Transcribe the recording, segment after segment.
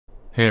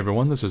Hey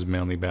everyone, this is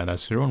Manly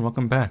Badass Hero, and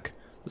welcome back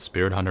to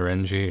Spirit Hunter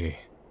NG.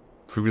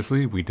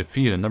 Previously, we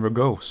defeated another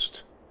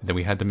ghost, and then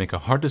we had to make a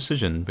hard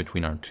decision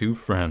between our two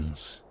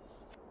friends.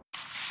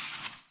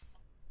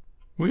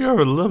 We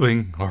are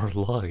living our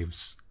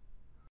lives.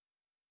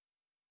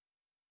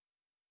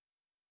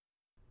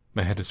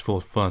 My head is full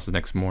of fuzz the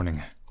next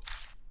morning.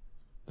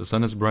 The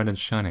sun is bright and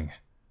shining,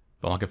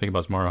 but all I can think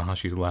about is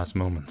Marahashi's last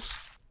moments.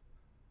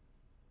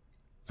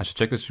 I should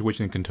check the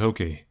situation in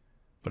Kentucky,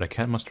 but I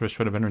can't muster a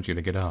shred of energy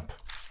to get up.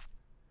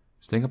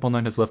 Staying up all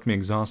night has left me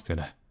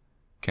exhausted.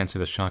 Can't say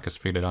the shock has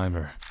faded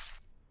either.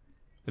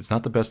 It's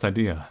not the best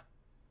idea,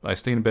 but I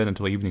stay in bed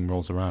until evening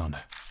rolls around.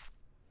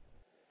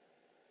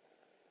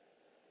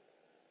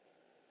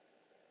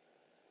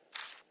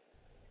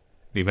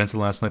 The events of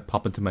last night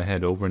pop into my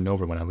head over and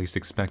over when I least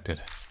expect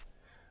it.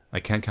 I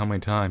can't count my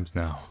times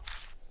now.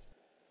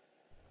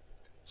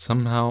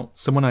 Somehow,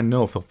 someone I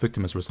know fell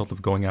victim as a result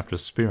of going after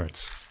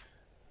spirits.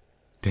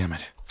 Damn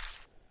it.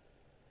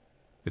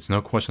 It's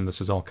no question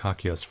this is all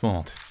Kakiya's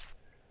fault,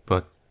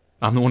 but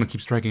I'm the one who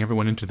keeps dragging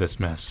everyone into this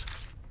mess.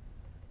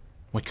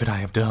 What could I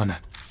have done?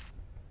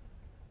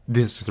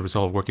 This is the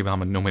result of working with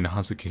Amanome and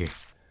Hazuki.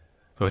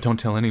 If I don't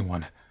tell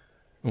anyone,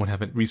 I won't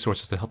have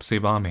resources to help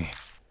save Ami.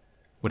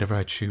 Whatever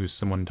I choose,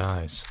 someone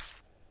dies.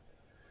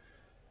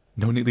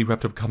 No neatly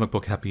wrapped up comic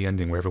book happy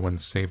ending where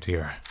everyone's saved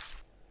here.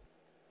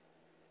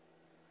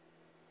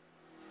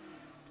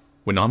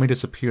 When Ami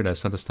disappeared, I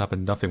sent to stop at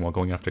nothing while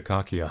going after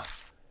Kakiya.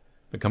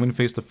 But coming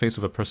face to face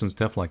with a person's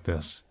death like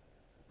this,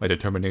 my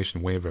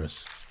determination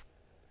wavers.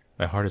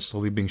 My heart is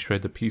slowly being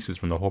shredded to pieces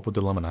from the horrible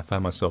dilemma I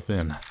find myself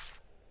in.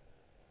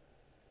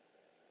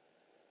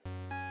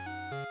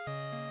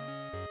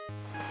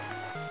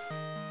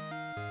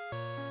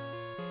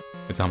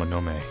 It's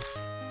Amanome.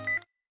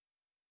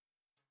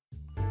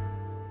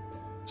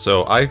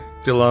 So I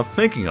did a lot of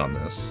thinking on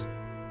this,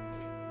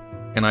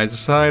 and I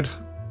decide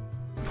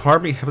part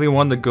of me heavily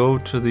wanted to go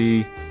to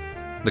the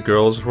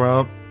girls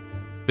route,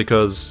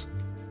 because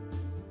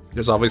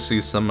there's obviously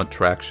some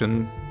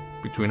attraction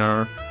between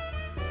our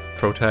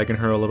protag and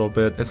her a little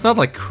bit. It's not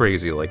like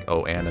crazy, like,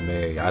 oh,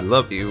 anime, I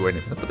love you, or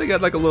anything, but they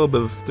got like a little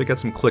bit of, they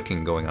got some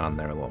clicking going on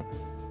there a little.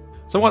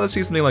 So I want to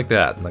see something like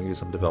that, like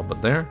some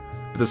development there.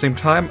 But at the same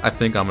time, I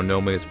think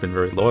Amanome has been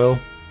very loyal.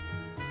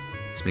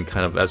 He's been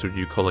kind of, as would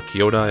you call it,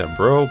 Kyodai, a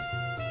bro.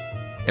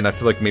 And I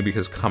feel like maybe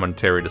his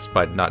commentary,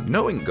 despite not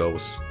knowing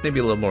ghosts, may be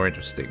a little more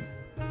interesting.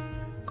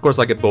 Of course,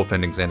 I get both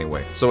endings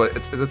anyway, so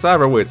it's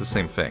either way, it's the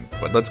same thing.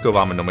 But let's go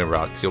Amanome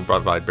route, because he'll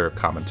provide better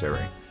commentary.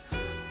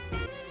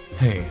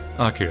 Hey,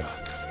 Akira.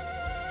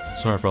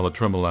 Sorry for all the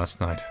trouble last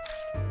night.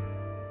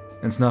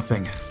 It's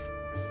nothing.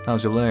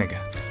 How's your leg?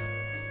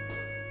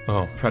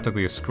 Oh,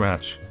 practically a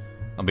scratch.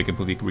 I'll be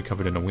completely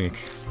recovered in a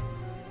week.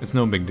 It's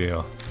no big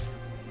deal.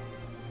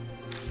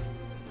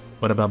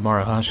 What about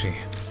Marahashi?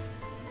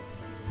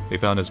 They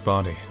found his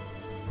body.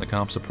 The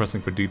cops are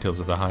pressing for details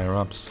of the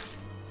higher-ups.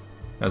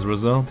 As a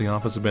result, the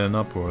office has been in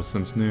uproar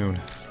since noon.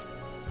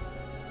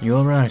 You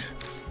alright?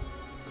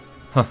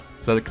 Huh,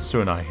 is that a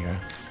concern I hear?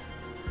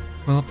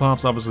 Well,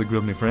 Pops obviously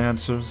grilled me for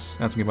answers,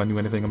 asking if I knew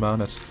anything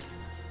about it.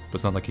 But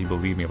it's not like he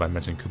believed me if I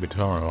mentioned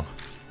Kubitaro.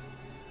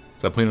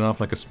 So I played it off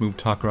like a smooth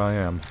talker I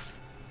am.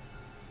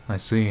 I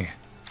see.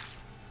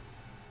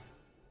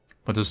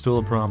 But there's still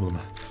a problem.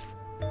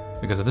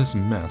 Because of this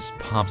mess,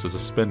 Pops is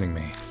suspending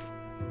me.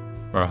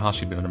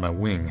 Marahashi'd been under my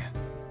wing,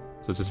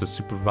 so it's just a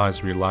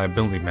supervisory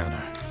liability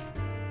matter.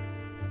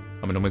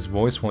 Amanome's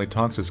voice while he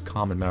talks is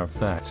calm and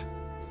matter-of-fact,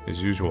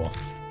 as usual.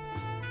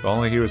 But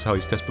all I hear is how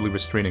he's desperately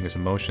restraining his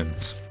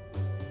emotions.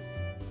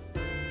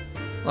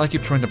 I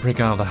keep trying to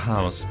break out of the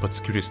house, but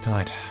security's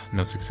tight.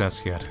 No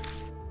success yet.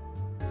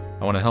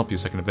 I want to help you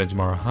so I can avenge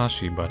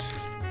Marahashi, but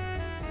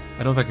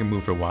I don't know if I can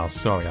move for a while.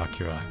 Sorry,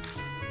 Akira.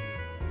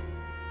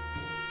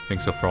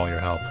 Thanks so for all your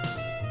help.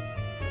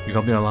 You've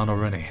helped me a lot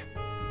already.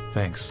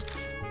 Thanks.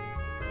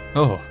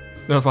 Oh,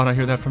 never thought I'd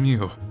hear that from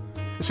you.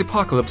 Is the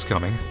apocalypse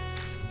coming?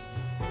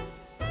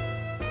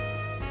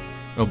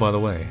 Oh, by the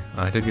way,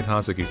 I did get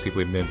Hazuki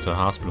safely admitted to the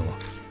hospital.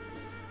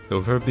 Though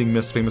with her being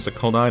Miss Famous a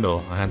cult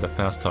idol, I had to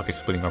fast talk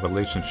explaining our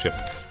relationship.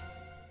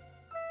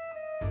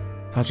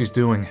 How's she's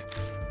doing?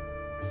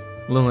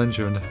 A little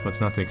injured, but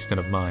it's not to the extent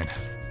of mine.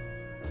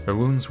 Her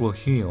wounds will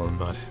heal,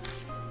 but...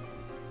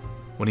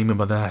 What do you mean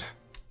by that?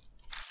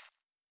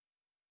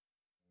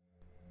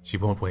 She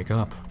won't wake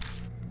up.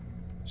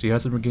 She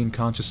hasn't regained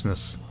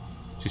consciousness.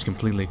 She's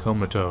completely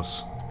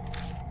comatose.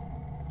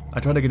 I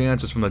tried to get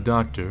answers from the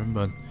doctor,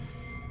 but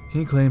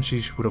he claims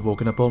she would have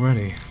woken up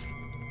already.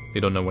 They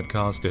don't know what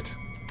caused it.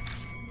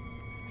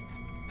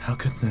 How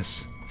could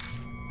this?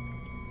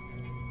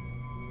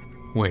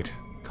 Wait,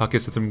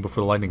 Kakiya said something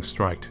before the lightning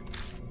struck.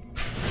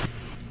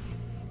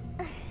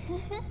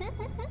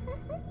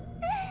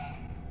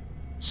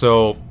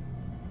 So,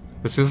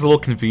 this is a little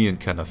convenient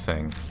kind of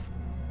thing.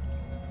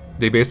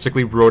 They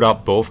basically wrote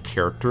out both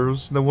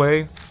characters in a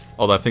way,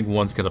 although I think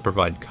one's going to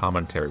provide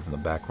commentary from the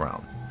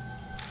background.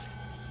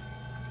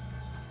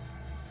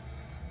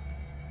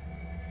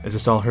 Is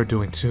this all her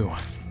doing too?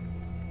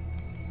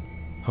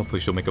 Hopefully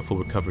she'll make a full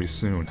recovery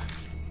soon.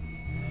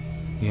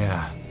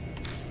 Yeah.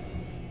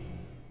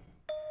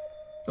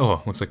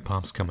 Oh, looks like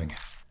Pop's coming.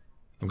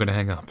 I'm gonna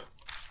hang up.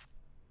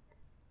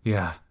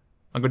 Yeah,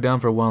 I'll go down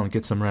for a while and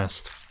get some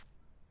rest.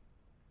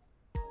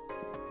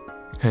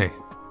 Hey,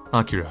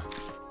 Akira.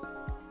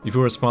 You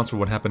feel responsible for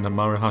what happened to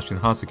Maruhashi and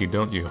Haseki,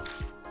 don't you?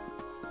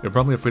 You're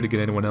probably afraid to get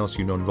anyone else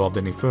you know involved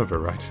any further,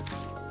 right?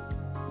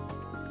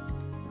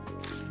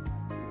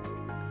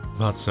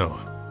 Thought so.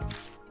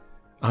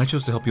 I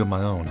chose to help you on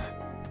my own.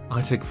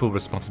 I take full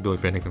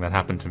responsibility for anything that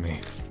happened to me.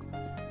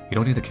 You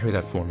don't need to carry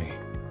that for me.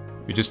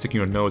 You're just sticking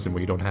your nose in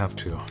where you don't have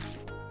to.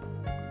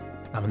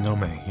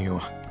 Amanome, you...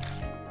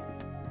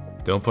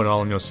 Don't put it all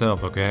on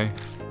yourself, okay?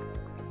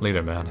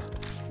 Later, man.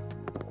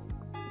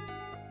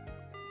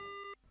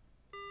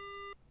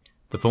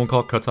 The phone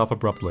call cuts off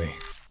abruptly.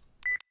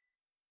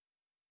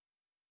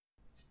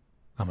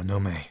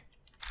 Amanome.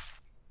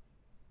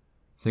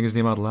 Saying his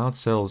name out loud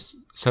settles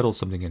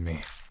something in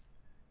me.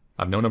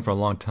 I've known him for a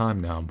long time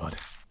now, but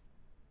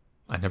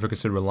I never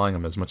considered relying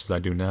on him as much as I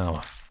do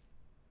now.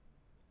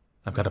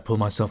 I've got to pull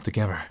myself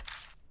together.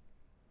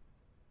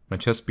 My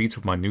chest beats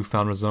with my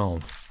newfound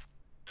resolve.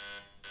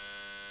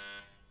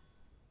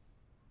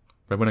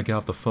 Right when I get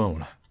off the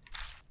phone.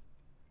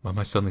 Why am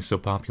I suddenly so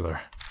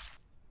popular?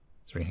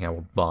 Is there anything out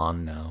with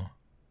Bond now?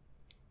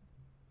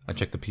 I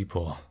check the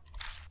peephole.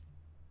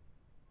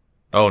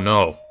 Oh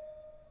no!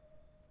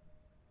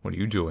 What are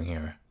you doing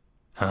here?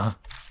 Huh?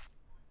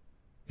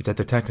 It's that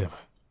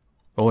detective.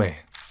 Oh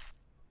wait.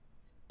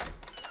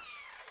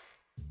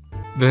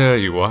 There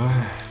you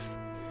are.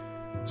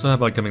 So how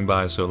about coming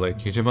by so late,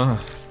 Kijima?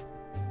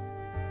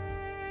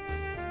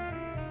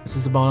 This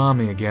is about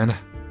Ami again. I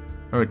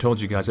already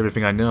told you guys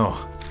everything I know.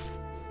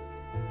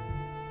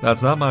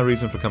 That's not my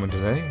reason for coming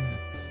today.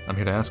 I'm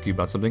here to ask you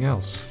about something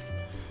else.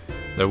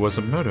 There was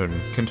a murder in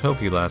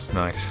Kentoki last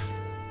night.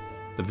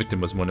 The victim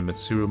was one of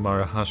Mitsuru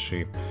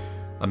Maruhashi,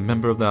 a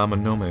member of the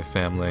Amanome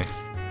family.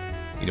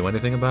 You know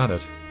anything about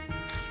it?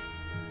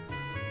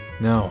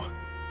 No.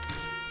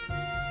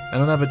 I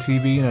don't have a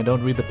TV and I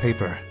don't read the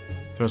paper.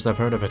 First I've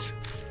heard of it.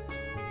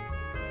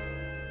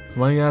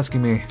 Why are you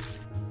asking me?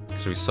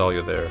 Because we saw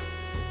you there.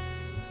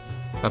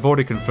 I've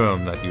already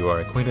confirmed that you are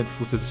acquainted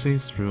with the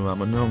deceased through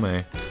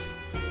Amanome.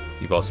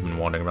 You've also been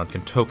wandering around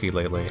Kentoki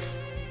lately.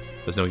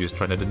 There's no use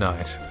trying to deny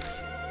it.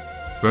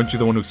 Weren't you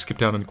the one who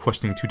skipped out on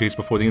questioning 2 days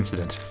before the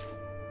incident?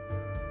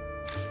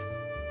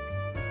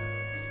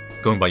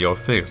 Going by your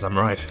face, I'm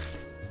right.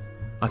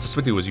 I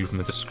suspected it was you from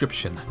the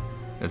description,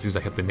 and it seems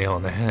I hit the nail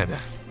on the head.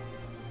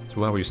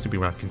 So why were you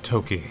snooping around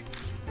Kentoki?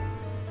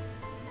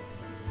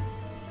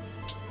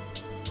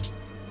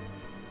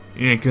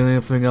 You ain't got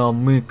anything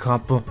on me,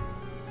 copper.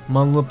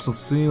 My lips are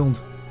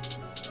sealed.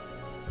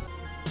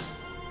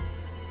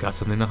 Got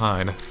something to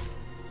hide.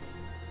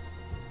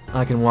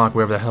 I can walk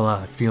wherever the hell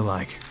I feel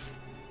like.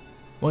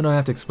 Why do I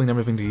have to explain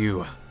everything to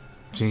you?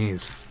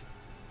 Jeez.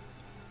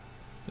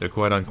 You're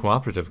quite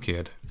uncooperative,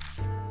 kid.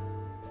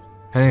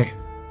 Hey,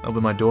 I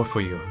opened my door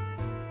for you.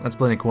 That's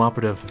plenty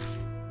cooperative.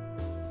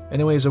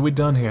 Anyways, are we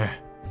done here?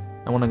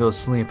 I want to go to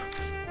sleep.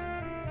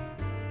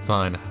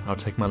 Fine, I'll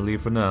take my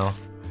leave for now.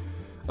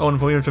 Oh, and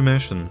for your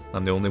information,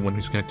 I'm the only one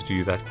who's connected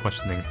to that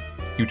questioning.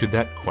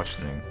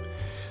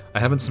 I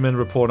haven't submitted a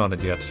report on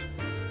it yet,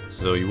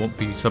 so you won't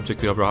be subject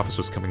to other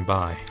officers coming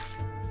by.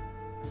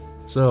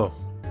 So,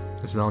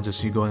 this is all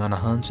just you going on a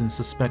hunch and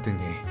suspecting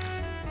me.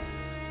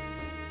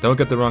 Don't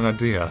get the wrong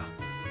idea.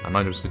 I'm not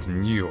interested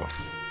in you.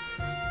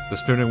 The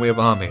spirited way of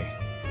Ami,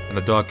 and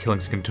the dog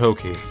killings in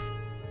Kentoki.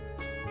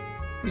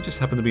 You just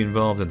happen to be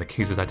involved in the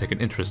cases I take an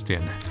interest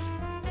in.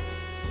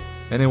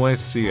 Anyway,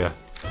 see ya.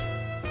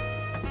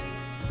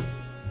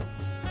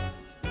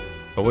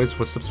 Always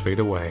footsteps fade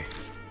away.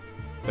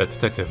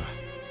 Detective.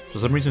 For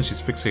some reason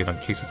she's fixated on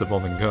cases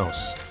involving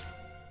ghosts.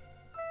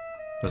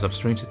 There's some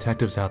strange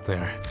detectives out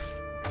there.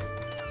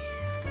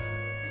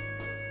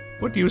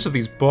 What use are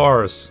these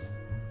bars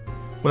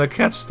when I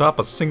can't stop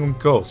a single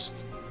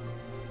ghost?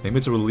 Maybe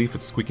it's a relief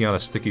it's squeaking out a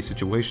sticky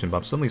situation, but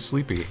I'm suddenly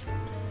sleepy.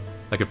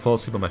 I could fall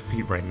asleep on my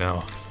feet right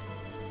now.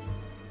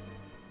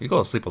 You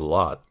go to sleep a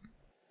lot.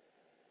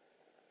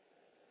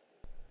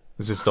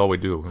 It's just all we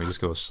do. We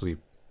just go to sleep.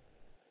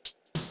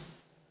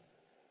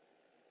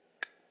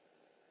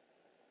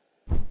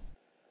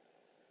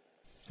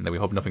 And then we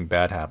hope nothing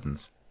bad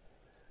happens.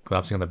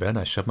 Collapsing on the bed,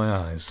 I shut my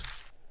eyes.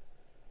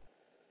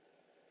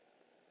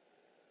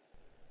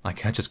 I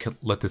can't just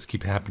let this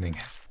keep happening.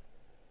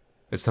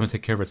 It's time to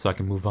take care of it so I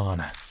can move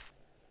on.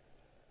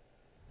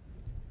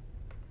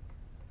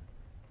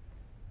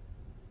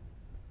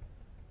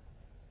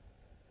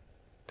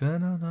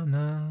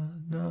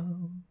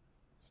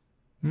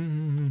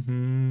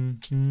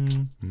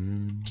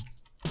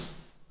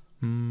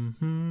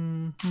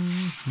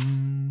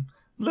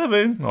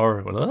 Living, or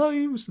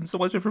alive, and so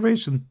much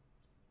information.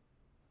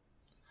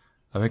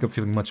 I think I'm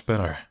feeling much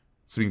better.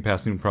 Sleeping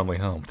past noon probably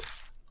helped.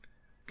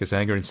 Guess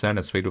anger and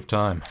sadness fade with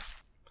time.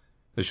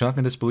 The shock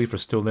and disbelief are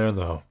still there,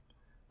 though.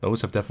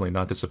 Those have definitely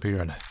not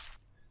disappeared.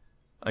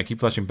 I keep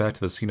flashing back to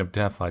the scene of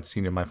death I'd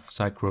seen and my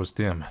sight grows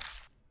dim.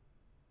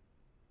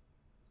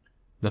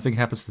 Nothing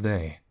happens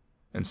today,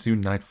 and soon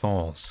night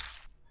falls.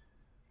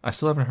 I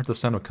still haven't heard the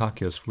sound of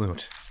Kakia's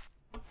flute.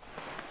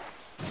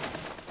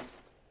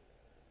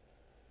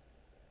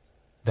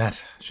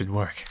 That should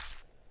work.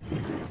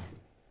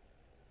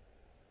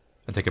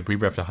 I take a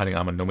breather after hiding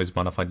Amanomi's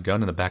modified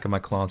gun in the back of my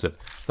closet.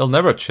 They'll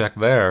never check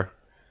there.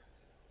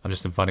 I'm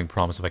just inviting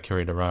problems if I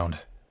carry it around.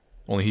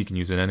 Only he can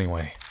use it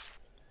anyway.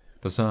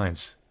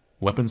 Besides,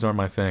 weapons are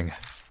my thing.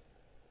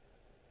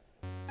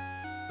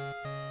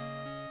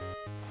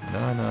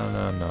 No.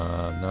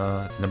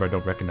 It's a number I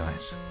don't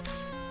recognize.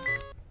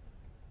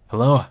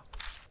 Hello?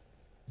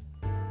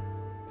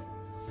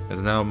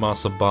 It's now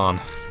Master Ban.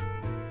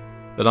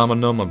 That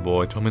Amanoma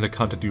boy told me to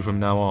contact you from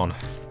now on.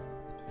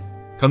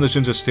 Come to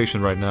Shinja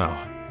Station right now.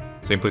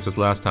 Same place as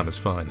last time is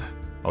fine.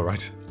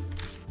 Alright?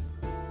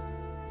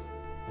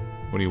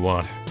 What do you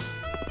want?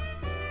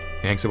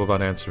 He hangs up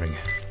without answering.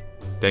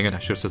 Dang it, I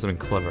should have said something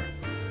clever.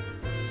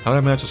 How did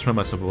I manage to surround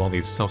myself with all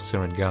these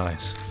self-centered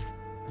guys?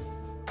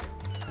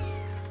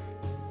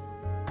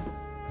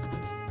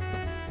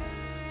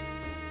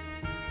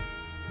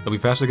 It'll be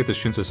faster to get to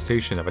Shinja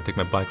Station if I take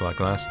my bike like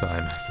last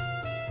time.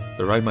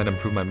 The ride might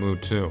improve my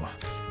mood too.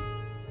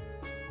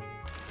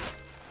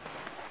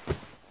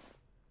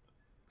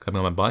 Coming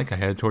on my bike, I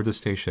headed toward the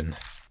station.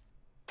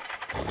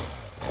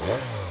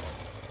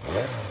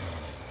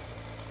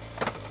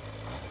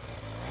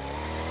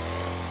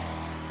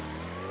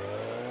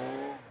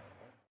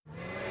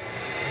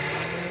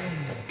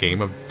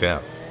 Game of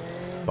Death.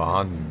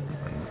 Ban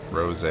and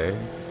Rose.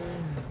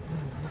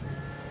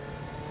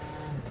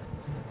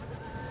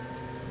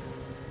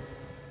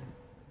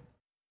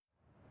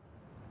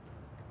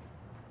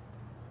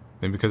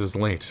 Maybe because it's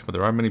late, but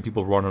there aren't many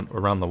people running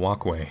around the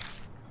walkway.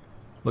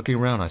 Looking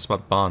around, I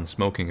spot Ban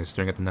smoking and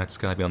staring at the night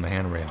sky beyond the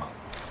handrail.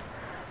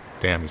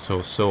 Damn, he's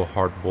so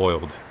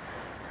hard-boiled.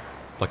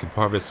 Like in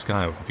part of his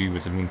sky with a view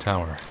as a moon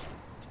tower.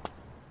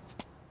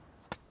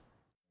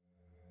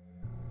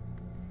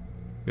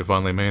 You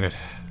finally made it.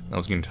 I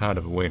was getting tired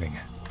of waiting.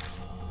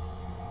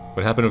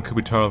 What happened to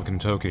Kubitaro of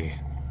Kentucky?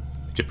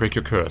 Did you break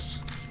your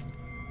curse?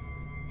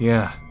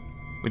 Yeah,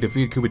 we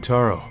defeated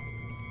Kubitaro,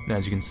 and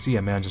as you can see,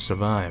 I managed to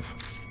survive.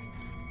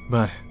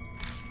 But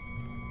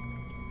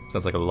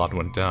sounds like a lot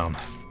went down.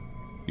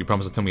 You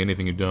promise to tell me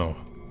anything you know.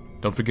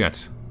 Don't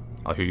forget,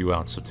 I'll hear you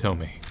out, so tell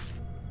me.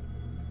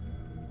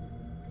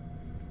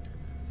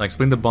 I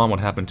explained to Ban what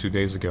happened 2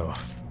 days ago,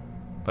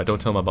 but I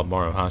don't tell him about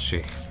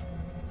Maruhashi.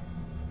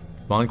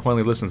 Ban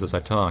quietly listens as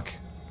I talk.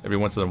 Every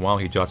once in a while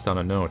he jots down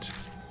a note.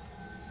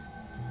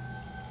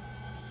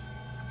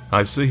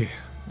 I see.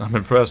 I'm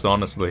impressed,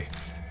 honestly.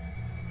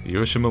 The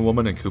Urashima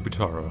woman and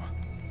Kubitaro.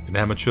 An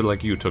amateur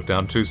like you took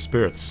down 2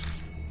 spirits.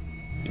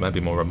 You might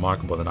be more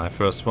remarkable than I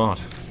first thought.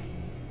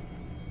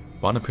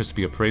 Ban appears to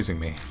be appraising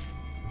me.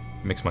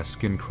 It makes my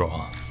skin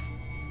crawl.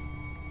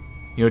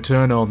 Your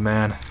turn, old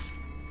man.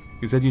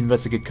 You said you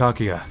investigate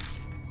Kakia.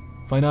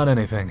 Find out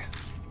anything?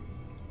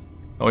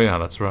 Oh yeah,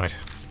 that's right.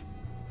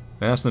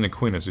 I asked an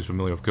acquaintance who's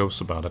familiar with ghosts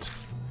about it.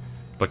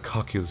 But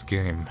Kakia's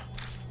game.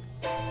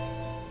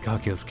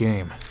 Kakia's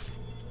game.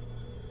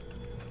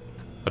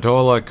 A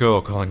doll-like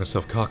girl calling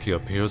herself Kakia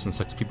appears and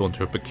sucks people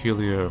into a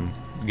peculiar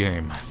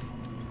game.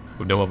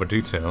 With no other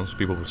details,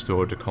 people were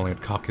restored to calling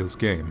it Kakia's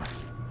game.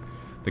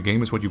 The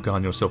game is what you've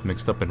gotten yourself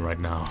mixed up in right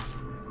now.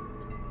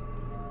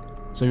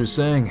 So you're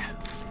saying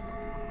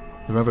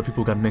there are other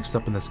people who got mixed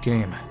up in this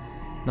game,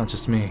 not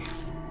just me?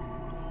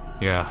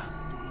 Yeah.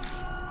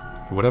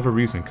 For whatever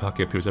reason,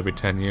 Kakia appears every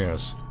 10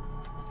 years.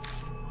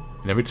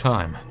 And every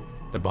time,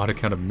 the body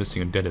count of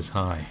missing and dead is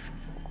high,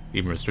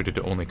 even restricted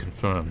to only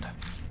confirmed.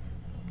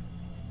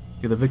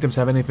 Do the victims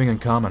have anything in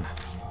common?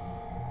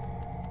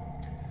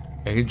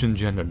 Age and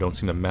gender don't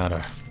seem to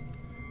matter.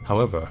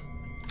 However,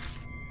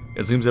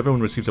 it seems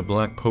everyone receives a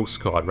black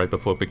postcard right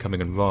before becoming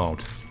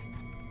involved.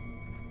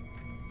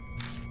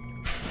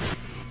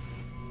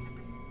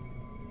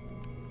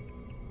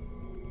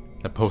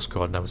 A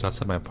postcard that was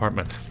outside my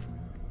apartment.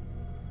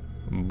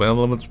 That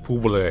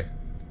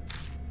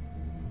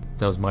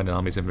was my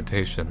Nami's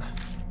invitation.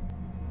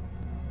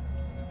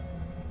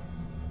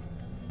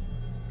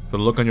 The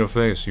look on your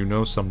face, you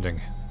know something.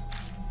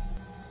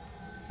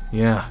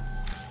 Yeah.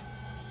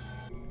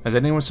 Has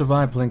anyone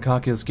survived playing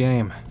Kakia's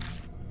game?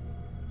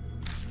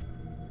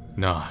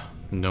 Nah,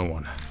 no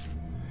one.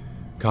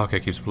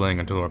 Kakia keeps playing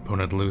until her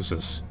opponent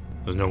loses.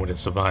 There's no way to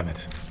survive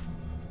it.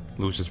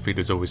 Loser's fate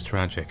is always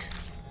tragic.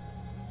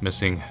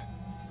 Missing,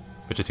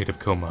 vegetative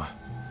coma,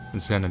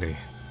 insanity,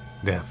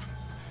 death.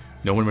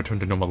 No one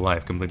returned to normal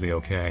life completely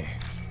okay.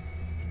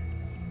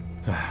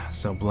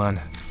 So blunt.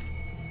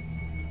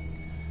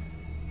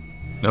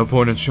 No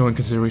point in showing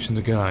consideration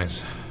to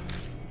guys.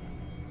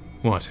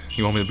 What,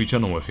 you want me to be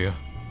gentle with you?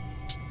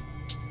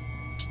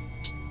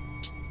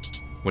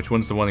 Which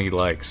one's the one he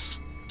likes?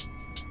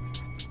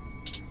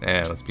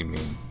 Let's be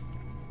mean.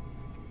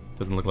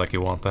 Doesn't look like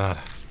you want that.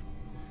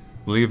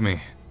 Believe me,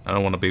 I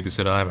don't want to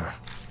babysit either.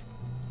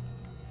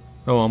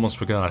 Oh, almost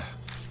forgot.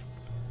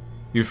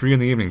 You're free in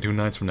the evening 2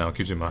 nights from now,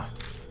 Kijima.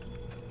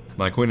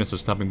 My acquaintance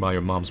is stopping by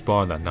your mom's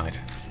bar that night.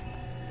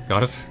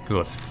 Got it?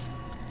 Good.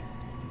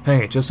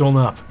 Hey, just hold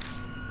up.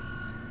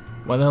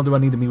 Why the hell do I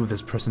need to meet with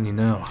this person you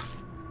know?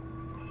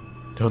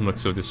 Don't look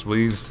so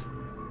displeased.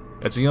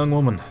 It's a young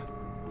woman,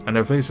 and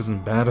her face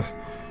isn't bad.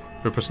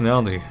 Her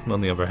personality,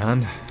 on the other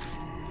hand.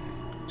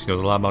 She knows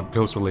a lot about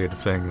ghost-related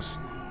things.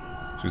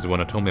 She's the one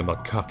who told me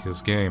about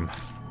Kakia's game.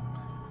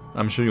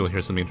 I'm sure you'll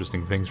hear some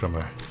interesting things from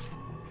her.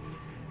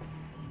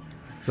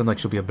 Sounds like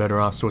she'll be a better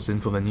off source of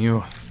info than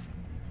you.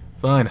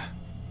 Fine,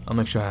 I'll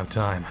make sure I have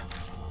time.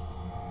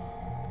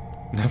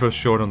 Never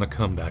short on the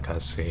comeback, I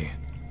see.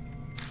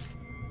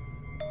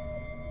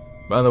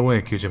 By the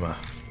way, Kijima,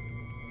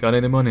 got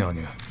any money on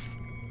you?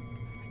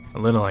 A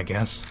little, I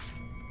guess.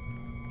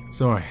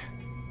 Sorry,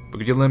 but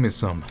could you lend me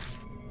some?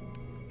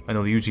 I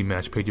know the Yuji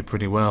match paid you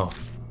pretty well.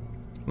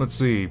 Let's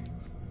see,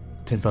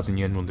 10,000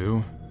 yen will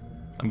do.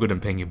 I'm good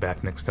at paying you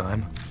back next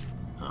time.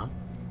 Huh?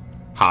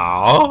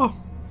 How?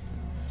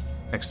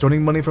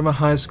 Extorting money from a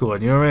high school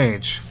at your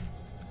age.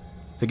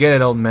 Forget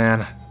it, old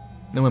man.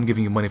 No, I'm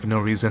giving you money for no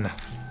reason.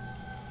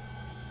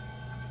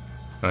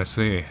 I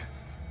see.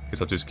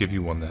 Guess I'll just give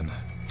you one then.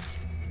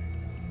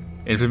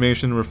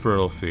 Information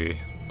referral fee,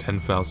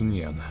 10,000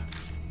 yen.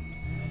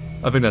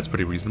 I think that's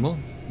pretty reasonable,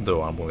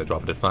 though I'm willing to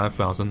drop it at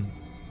 5,000.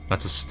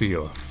 That's a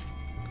steal.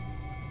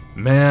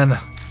 Man.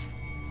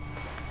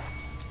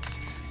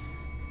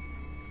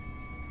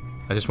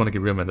 I just want to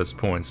get rid of him at this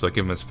point, so I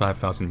give him his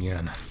 5,000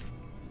 yen.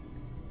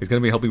 He's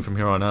gonna be helping from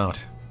here on out,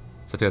 so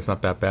I think that's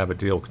not that bad of a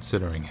deal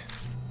considering.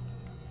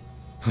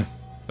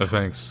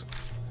 Thanks.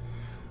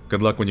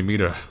 Good luck when you meet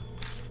her.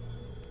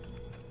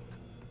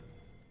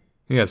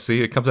 Yeah,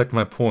 see, it comes back to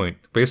my point.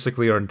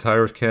 Basically, our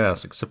entire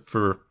cast, except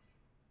for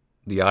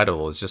the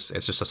idol, it's just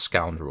a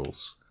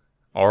scoundrels.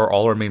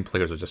 All our main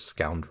players are just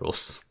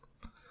scoundrels.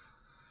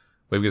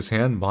 Waving his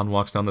hand, Bon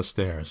walks down the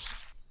stairs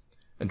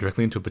and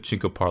directly into a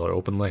pachinko parlor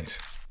open late.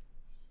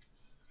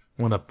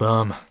 What a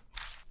bum.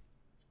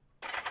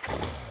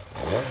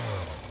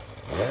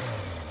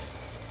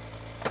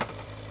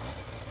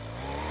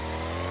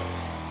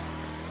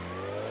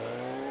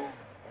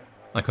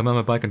 I climb on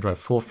my bike and drive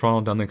full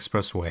throttle down the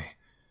expressway.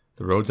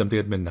 The road's empty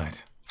at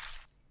midnight.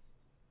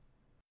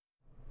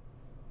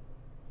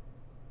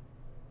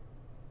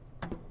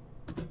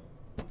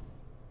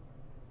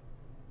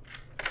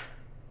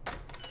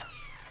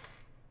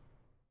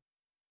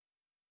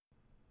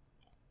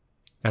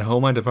 At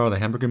home, I devour the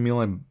hamburger meal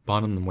I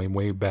bought on the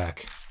way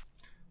back.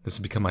 This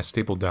has become my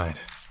staple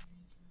diet.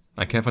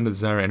 I can't find the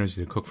desired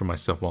energy to cook for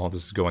myself while all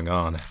this is going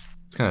on.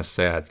 It's kind of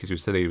sad, because he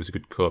said that he was a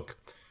good cook.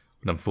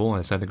 When I'm full, I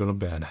decide to go to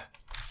bed.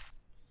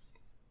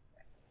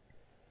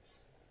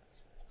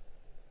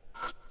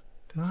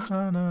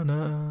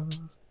 Da-na-na.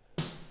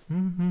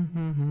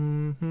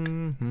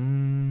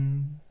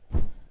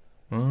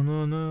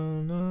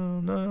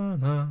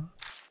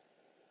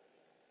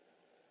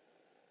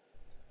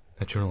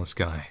 That journalist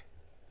guy,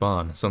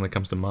 Bon, suddenly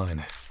comes to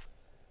mind.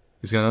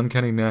 He's got an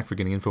uncanny knack for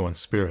getting info on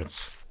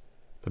spirits.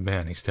 But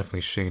man, he's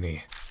definitely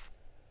shady.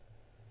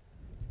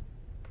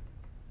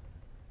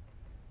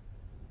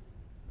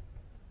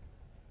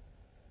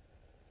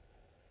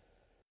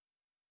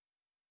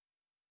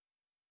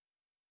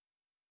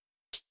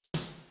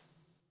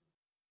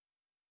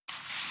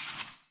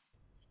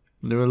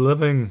 They were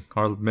living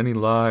our many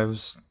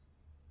lives.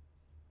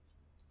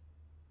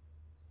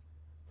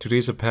 2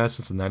 days have passed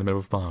since the night I met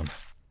with Bon.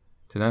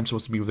 Tonight I'm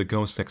supposed to be with the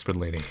ghost expert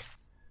lady.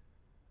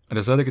 I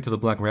decided to get to the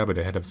Black Rabbit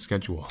ahead of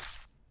schedule.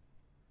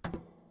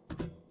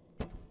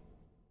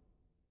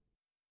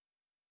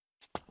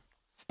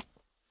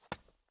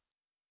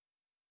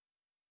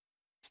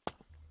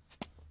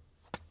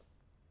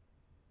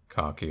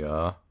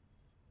 Kakia.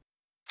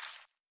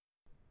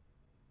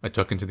 I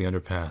tuck into the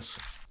underpass.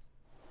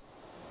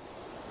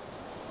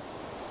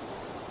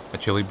 A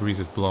chilly breeze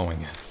is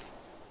blowing.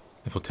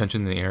 I feel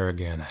tension in the air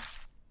again.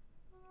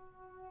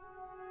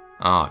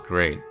 Ah,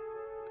 great.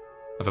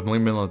 A familiar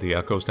melody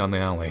echoes down the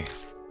alley.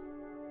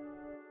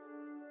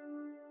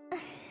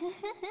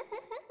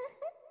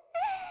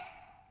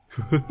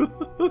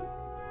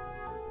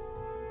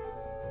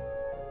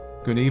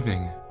 Good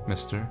evening,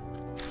 mister.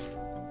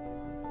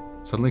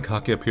 Suddenly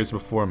Kakia appears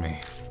before me.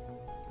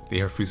 The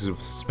air freezes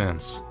with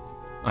suspense.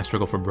 I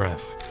struggle for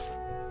breath.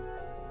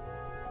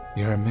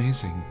 You're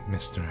amazing,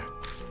 mister.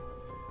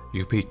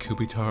 You beat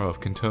Kubitaro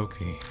of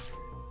Kentucky.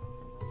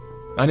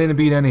 I didn't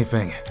beat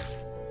anything.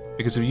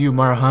 Because of you,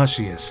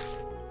 Marahashi is.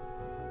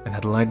 And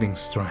that lightning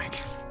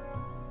strike.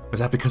 Was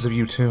that because of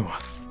you too?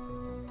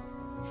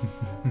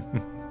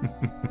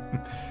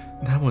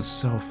 That was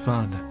so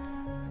fun.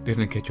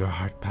 Didn't it get your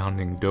heart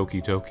pounding,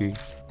 Doki Doki?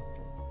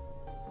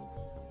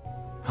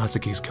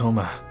 Hazuki's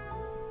coma.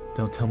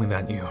 Don't tell me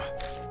that you.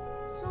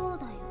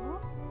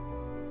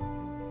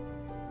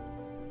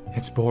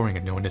 It's boring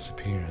and no one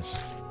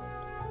disappears.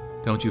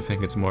 Don't you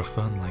think it's more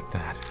fun like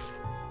that?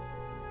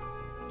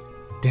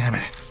 Damn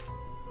it.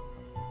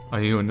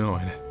 Are you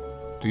annoyed?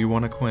 Do you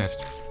want to quit?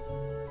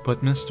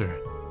 But mister,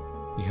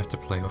 you have to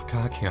play with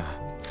Kakia.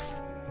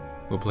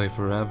 We'll play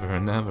forever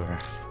and ever.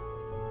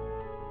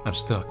 I'm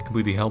stuck,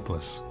 completely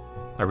helpless.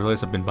 I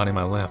realize I've been biting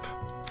my lip.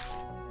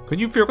 Could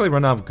you physically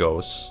run out of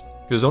ghosts?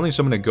 There's only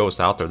so many ghosts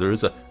out there. There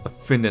is a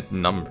finite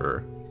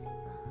number.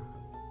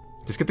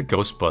 Just get the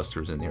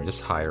Ghostbusters in here.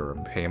 Just hire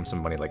them. Pay them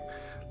some money. Like,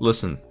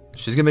 listen,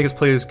 she's gonna make us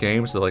play these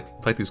games to,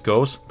 like, fight these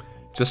ghosts.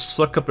 Just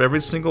suck up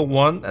every single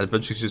one, and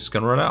eventually she's just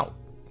gonna run out.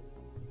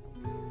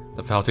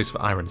 The foul taste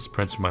of iron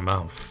spreads through my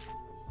mouth.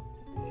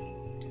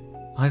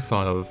 I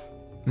thought of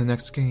the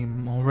next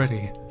game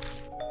already.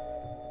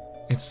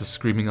 It's the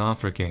Screaming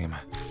Offer game.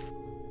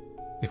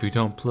 If you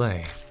don't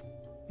play,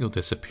 you'll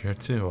disappear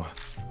too.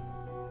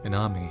 And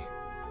Ami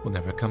will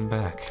never come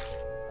back.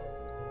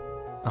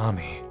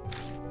 Ami.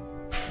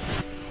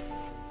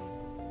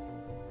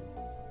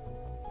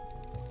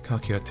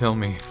 Kakia, tell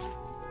me,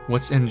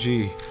 what's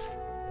NG?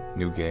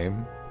 New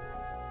game?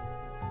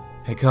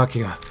 Hey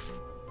Kakia,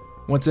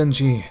 what's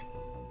NG?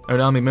 I heard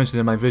Ami mentioned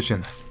in my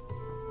vision.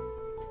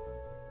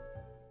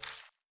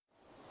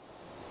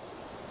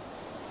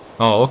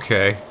 Oh,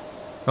 okay.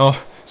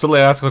 Oh, suddenly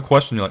I ask a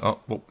question, you're like, oh,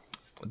 well,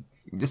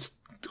 this,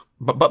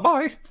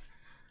 bye.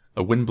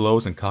 A wind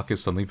blows and Kakia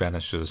suddenly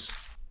vanishes.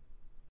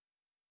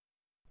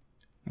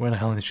 Where the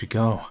hell did she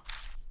go?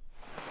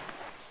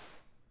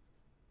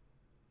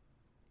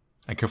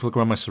 I carefully look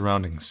around my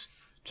surroundings,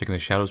 checking the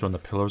shadows around the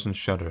pillars and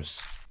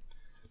shutters.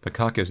 But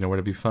Kakia is nowhere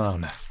to be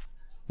found.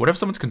 What if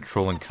someone's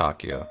controlling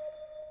Kakia?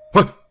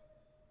 What?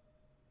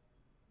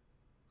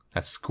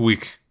 That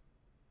squeak.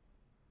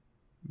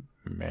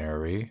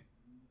 Mary?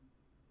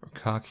 Or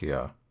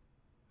Kakia?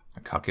 A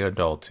Kakia a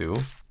doll too?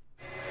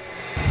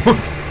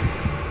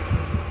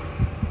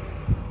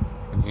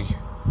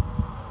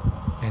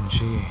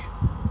 NG.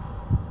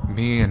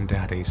 Me and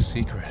Daddy's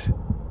secret.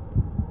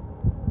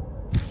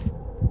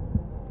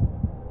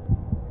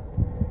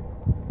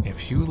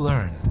 If you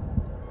learn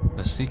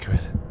the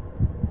secret,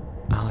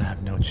 I'll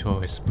have no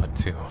choice but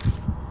to.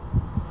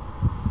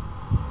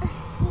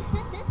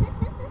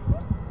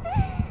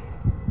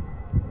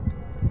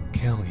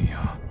 Kill you.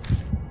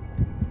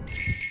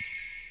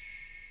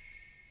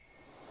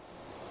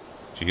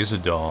 She is a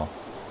doll.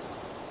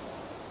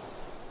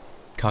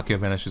 Kakia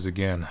vanishes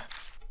again.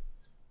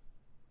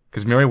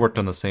 Because Mary worked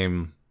on the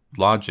same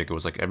logic, it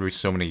was like every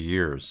so many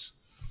years.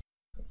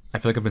 I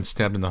feel like I've been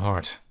stabbed in the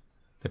heart.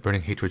 The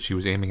burning hatred she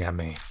was aiming at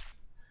me.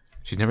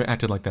 She's never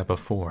acted like that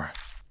before.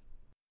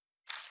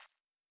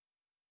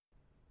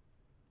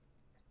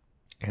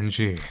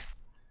 NG.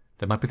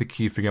 That might be the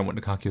key to figuring out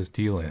what Kakia's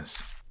deal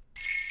is.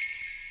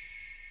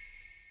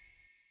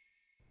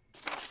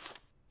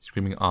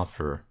 Screaming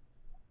Offer.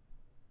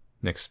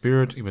 Next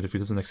spirit, even if he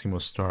does, the next game will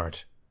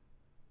start.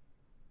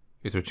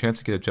 Is there a chance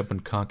to get a jump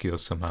on Kakia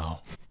somehow?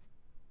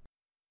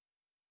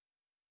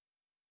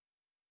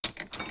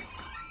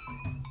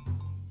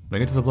 When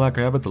I get to the Black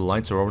Rabbit, the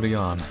lights are already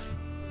on.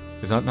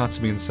 There's not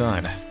Natsume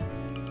inside.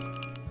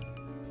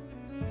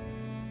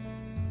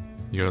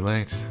 You're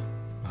late.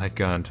 I'd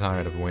gotten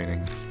tired of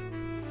waiting.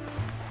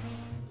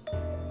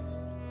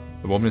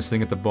 The woman is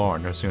sitting at the bar,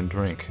 nursing a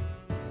drink.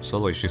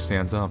 Slowly, she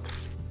stands up.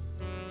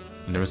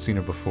 I've never seen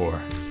her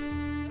before.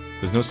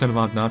 There's no sign of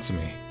Aunt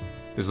Natsume.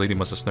 This lady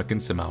must have snuck in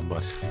somehow,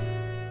 but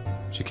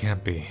she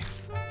can't be.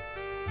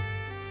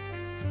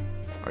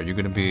 Are you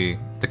gonna be...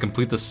 To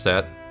complete the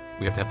set,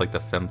 we have to have like the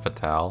femme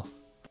fatale?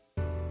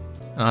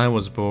 I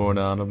was bored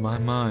out of my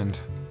mind,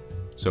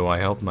 so I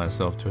helped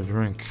myself to a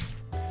drink.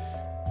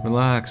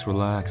 Relax,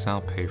 relax,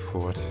 I'll pay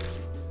for it.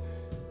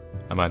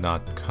 I might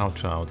not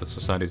kowtow with the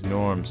society's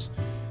norms,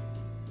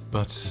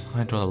 but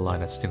I draw the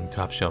line at stealing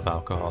top-shelf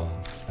alcohol.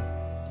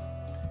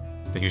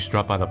 Then you should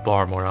drop by the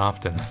bar more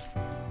often.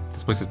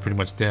 This place is pretty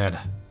much dead.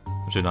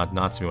 I'm sure not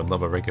Natsume would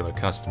love a regular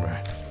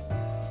customer.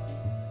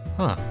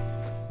 Huh,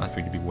 I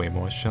figured you'd be way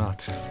more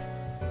shocked.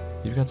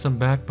 You've got some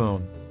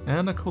backbone,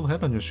 and a cool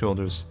head on your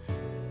shoulders.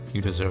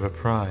 You deserve a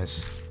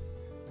prize.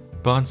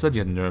 Bond said you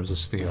had nerves of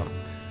steel.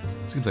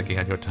 Seems like he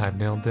had your type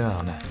nailed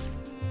down.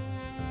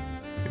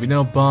 If you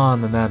know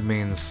Bond, then that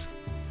means...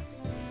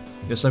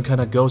 you're some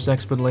kind of ghost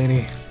expert,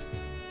 lady?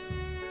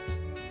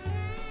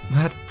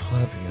 That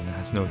plebeian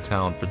has no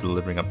talent for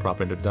delivering a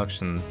proper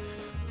introduction,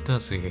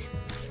 does he?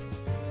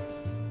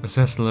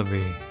 C'est la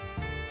vie.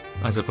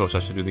 I suppose I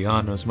should do the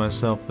honors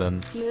myself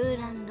then.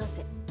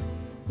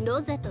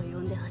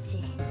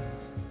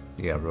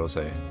 Yeah, Rose.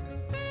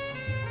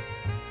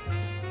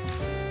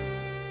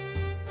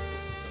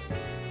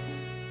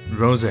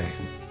 Rose.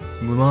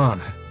 Mulan.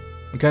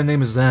 What kind of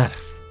name is that?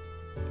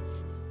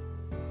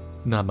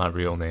 Not my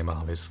real name,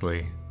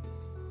 obviously.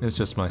 It's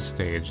just my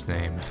stage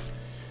name.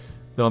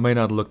 Though I may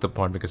not look the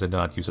part because I do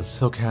not use a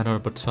silk hat or a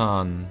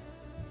baton.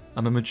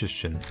 I'm a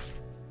magician.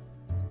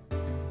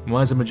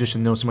 Why does a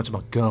magician know so much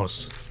about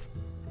ghosts?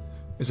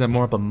 Is that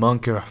more up a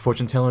monk or a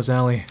fortune teller's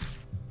alley?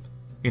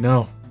 You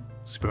know,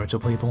 spiritual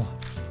people.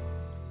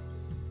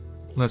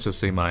 Let's just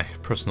say my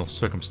personal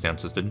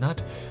circumstances did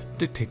not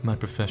dictate my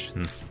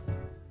profession.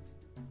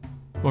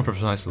 More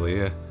precisely,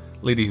 a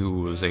lady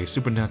who was a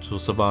supernatural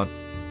savant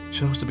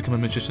chose to become a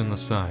magician on the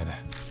side.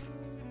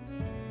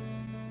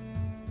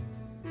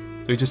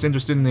 So you're just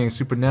interested in the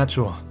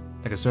supernatural,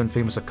 like a certain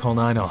famous occult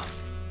idol?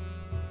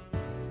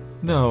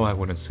 No, I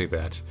wouldn't say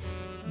that.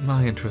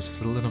 My interest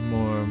is a little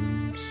more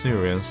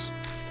serious.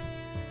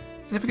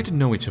 And if we get to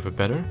know each other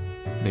better,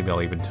 maybe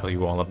I'll even tell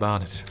you all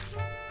about it.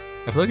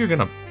 I feel like you're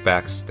gonna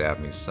backstab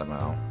me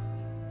somehow.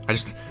 I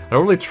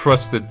don't really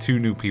trust the two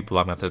new people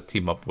I'm gonna have to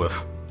team up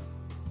with.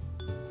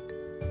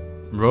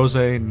 Rose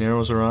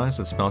narrows her eyes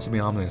and smiles at me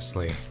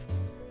ominously.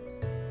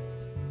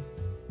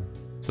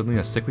 Suddenly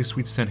a sickly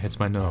sweet scent hits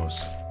my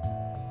nose.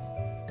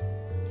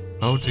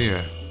 Oh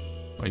dear,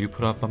 are you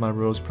put off by my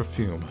rose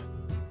perfume?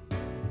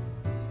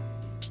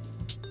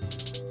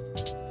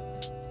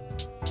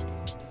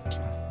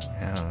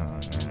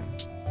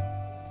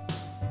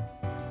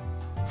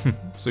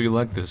 So you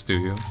like this, do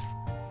you?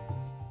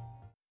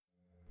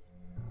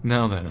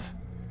 Now then,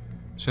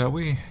 shall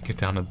we get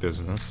down to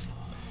business?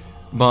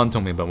 Bond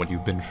told me about what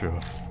you've been through.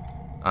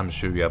 I'm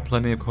sure you have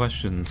plenty of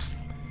questions.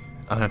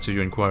 I'll answer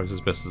your inquiries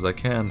as best as I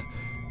can.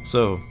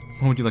 So,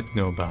 what would you like to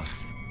know about?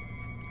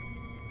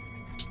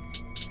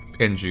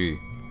 NG.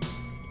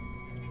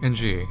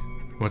 NG?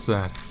 What's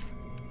that?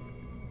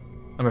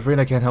 I'm afraid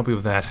I can't help you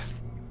with that.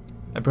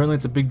 Apparently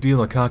it's a big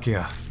deal at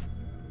Kakia.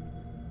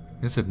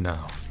 Is it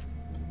now?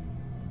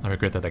 I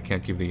regret that I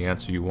can't give the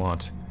answer you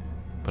want,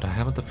 but I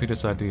haven't the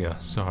faintest idea,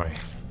 sorry.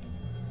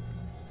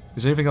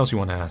 Is there anything else you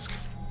want to ask?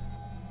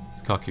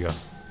 It's Kakia.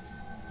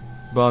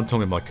 Bond told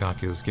me about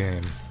Kakia's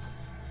game.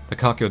 The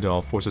Kakia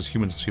doll forces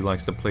humans she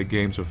likes to play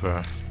games with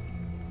her.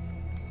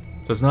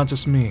 So it's not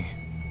just me.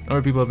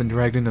 Other people have been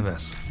dragged into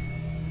this.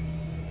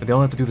 And they all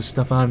have to do the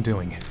stuff I'm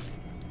doing.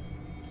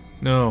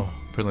 No,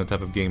 apparently the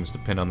type of games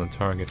depend on the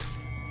target.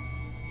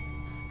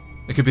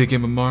 It could be a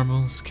game of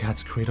marbles,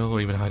 cat's cradle, or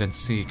even hide and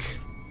seek.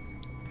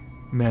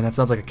 Man, that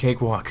sounds like a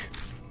cakewalk.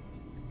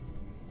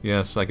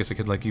 Yes, I guess a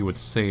kid like you would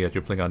say that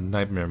you're playing on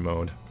nightmare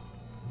mode.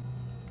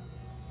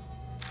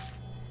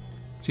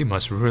 She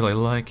must really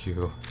like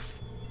you.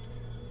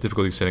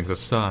 Difficulty settings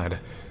aside,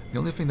 the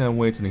only thing that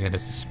waits in the end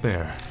is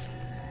despair.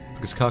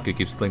 Because Kakia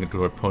keeps playing until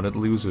her opponent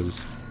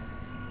loses.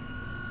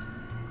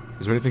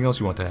 Is there anything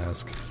else you want to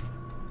ask?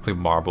 Play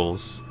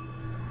marbles.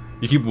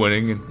 You keep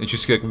winning, and she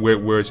just like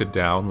wears it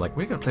down. Like,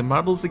 we're gonna play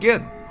marbles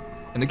again,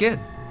 and again,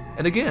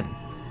 and again,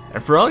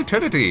 and for all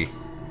eternity.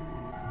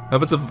 How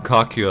about if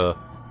Kakia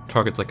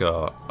targets like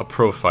a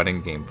pro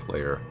fighting game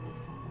player?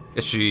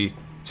 Is she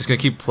just gonna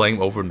keep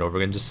playing over and over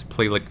again? Just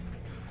play like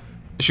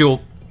she'll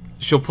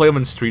play them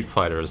in Street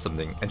Fighter or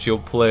something, and she'll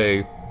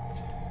play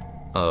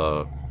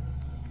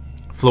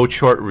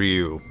Flowchart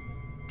Ryu.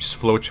 Just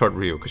Flowchart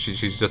Ryu, because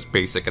she's just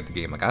basic at the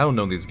game. Like, I don't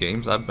know these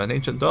games, I'm an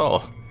ancient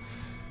doll.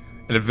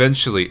 And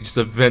eventually,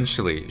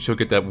 she'll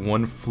get that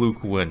one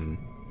fluke win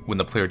when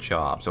the player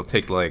jobs. It'll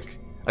take like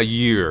a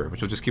year, but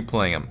she'll just keep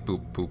playing them.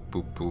 Boop, boop,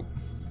 boop, boop.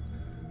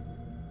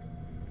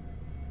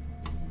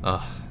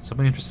 So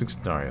many interesting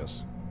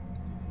scenarios.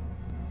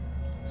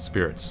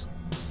 Spirits.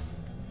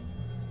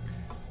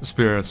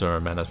 Spirits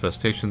are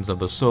manifestations of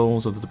the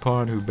souls of the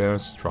departed who bear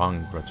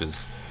strong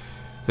grudges.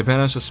 To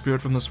banish a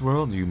spirit from this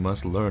world, you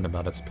must learn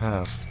about its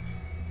past.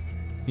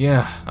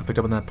 Yeah, I picked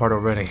up on that part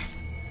already.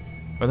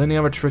 Are there any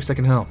other tricks that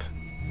can help?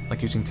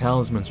 Like using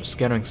talismans or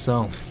scattering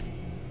salt?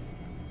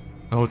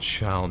 Oh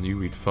child, you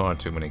read far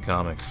too many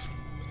comics.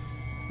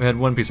 If I had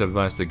one piece of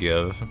advice to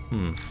give,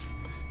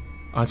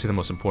 I'd say the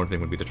most important thing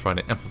would be to try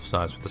to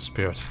empathize with the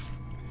spirit.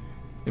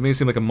 It may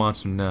seem like a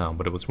monster now,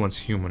 but it was once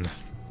human.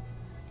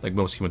 Like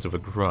most humans with a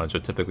grudge, are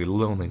typically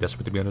lonely,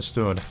 desperate to be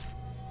understood.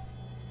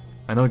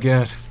 I don't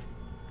get.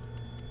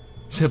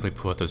 Simply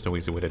put, there's no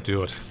easy way to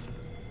do it.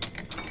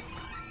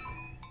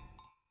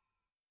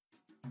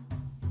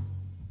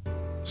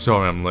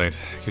 Sorry I'm late,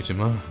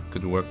 Kijima.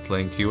 Good work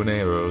playing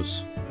Q&A,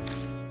 Rose.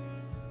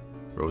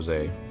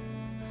 Rose.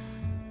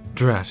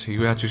 Drat,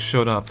 you actually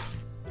showed up.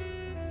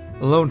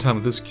 Alone time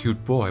with this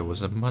cute boy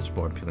was a much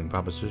more appealing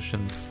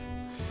proposition.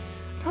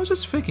 I was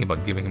just thinking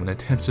about giving him an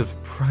intensive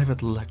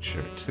private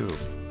lecture, too.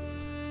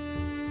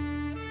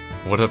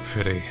 What a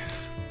pity.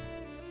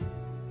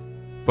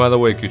 By the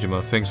way,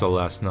 Kijima, thanks for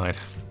last night.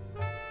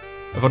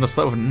 I found a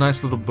site with a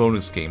nice little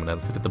bonus game and I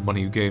fitted the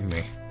money you gave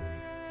me.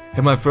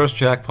 Hit my first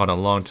jackpot in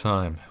a long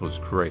time. It was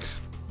great.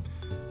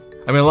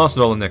 I mean, I lost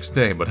it all the next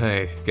day, but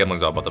hey,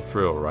 gambling's all about the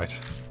thrill, right?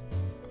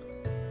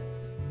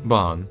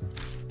 Bon,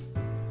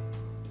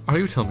 are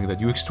you telling me that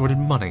you extorted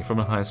money from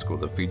a high school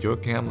to feed your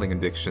gambling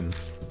addiction?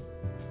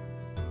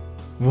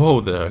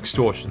 Whoa there,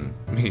 extortion.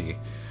 Me.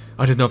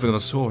 I did nothing of the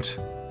sort.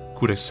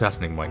 Quit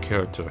assassinating my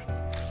character.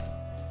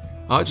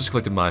 I just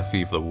collected my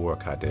fee for the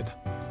work I did.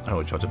 I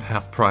only charge him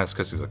half price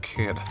because he's a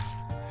kid.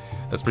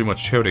 That's pretty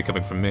much charity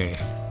coming from me.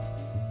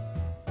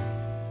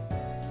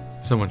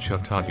 Someone should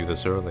have taught you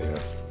this earlier.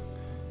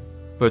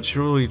 But a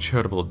truly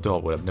charitable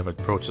adult would have never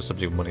approached the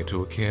subject of money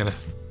to a kid.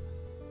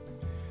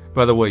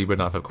 By the way, you better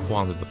not have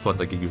qualms with the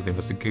funds I gave you for the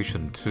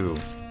investigation, too.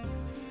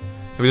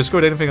 Have you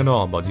discovered anything at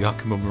all about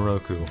Yakumo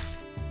Muroku?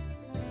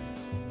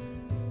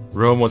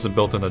 Rome wasn't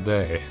built in a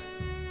day.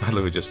 I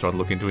literally just started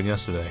looking into it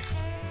yesterday.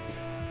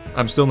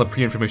 I'm still in the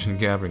pre-information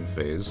gathering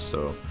phase,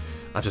 so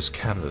I just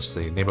canvassed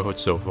the neighborhood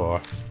so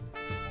far.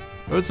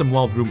 I heard some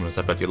wild rumors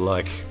I bet you'd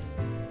like.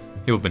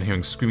 You've been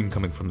hearing screaming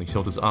coming from the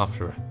shelters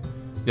after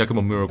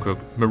Yakumo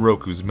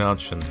Muroku's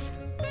mansion.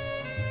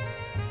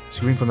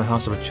 Screaming from the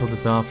house of a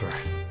children's offer.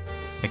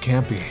 It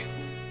can't be.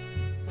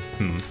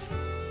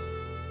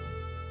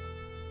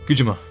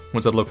 Kujima,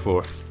 what's that look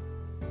for?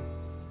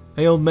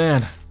 Hey, old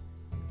man. Can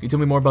you tell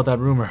me more about that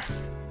rumor?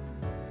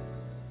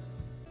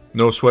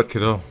 No sweat,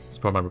 kiddo. It's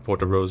part of my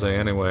report to Rose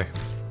anyway.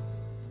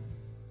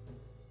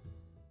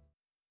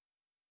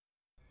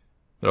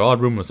 There are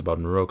odd rumors about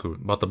the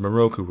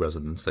Miroku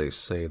residence. They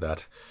say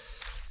that...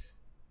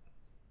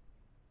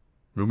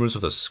 Rumors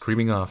of the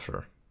Screaming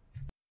Offer.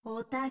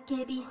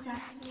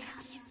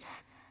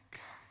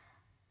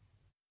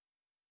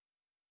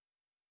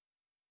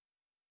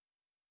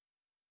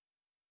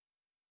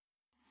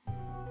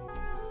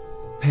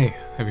 Hey,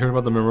 have you heard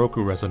about the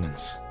Miroku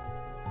residence?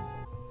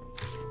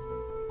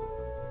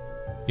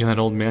 You know that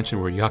old mansion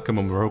where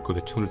Yakumo Miroku,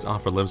 the children's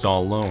offer, lives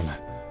all alone.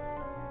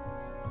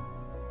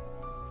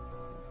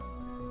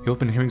 You've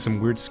been hearing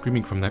some weird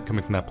screaming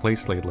coming from that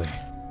place lately.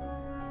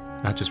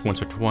 Not just once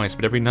or twice,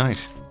 but every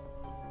night.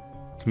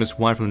 So Miss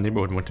Y from the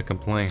neighborhood went to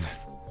complain.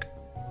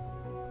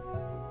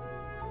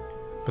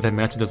 But that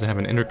mansion doesn't have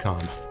an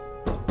intercom.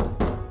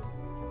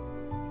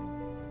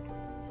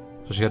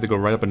 So she had to go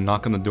right up and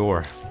knock on the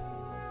door.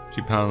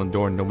 She pounded on the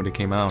door and nobody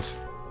came out.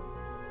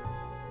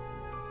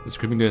 The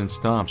screaming didn't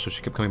stop, so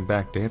she kept coming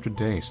back day after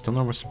day, still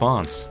no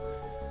response.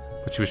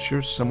 But she was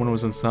sure someone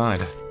was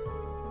inside.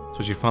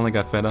 So she finally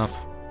got fed up.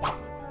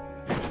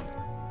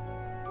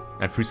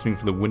 And free swinging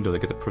for the window to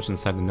get the person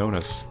inside to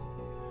notice.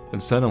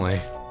 Then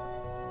suddenly,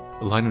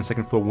 the light in the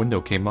second floor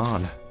window came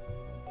on.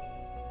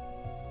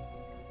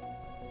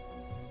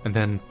 And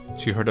then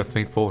she heard a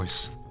faint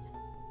voice.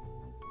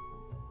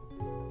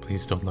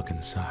 Please don't look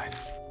inside.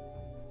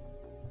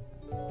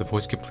 The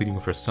voice kept pleading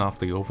with her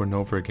softly over and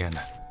over again.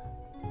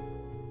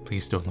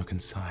 Please don't look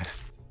inside.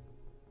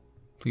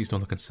 Please don't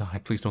look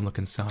inside. Please don't look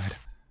inside.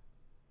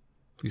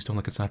 Please don't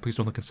look inside. Please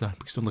don't look inside.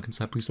 Please don't look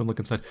inside. Please don't look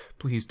inside.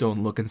 Please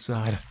don't look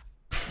inside.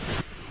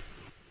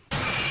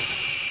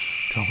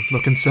 Don't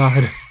look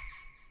inside.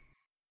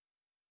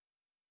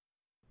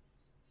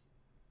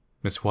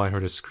 Miss Y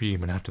heard her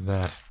scream, and after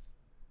that,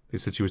 they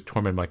said she was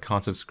tormented by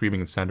constant screaming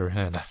inside her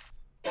head.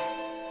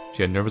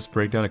 She had a nervous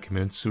breakdown and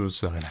committed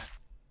suicide.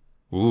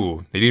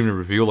 Ooh, they didn't even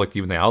reveal like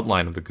even the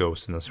outline of the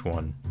ghost in this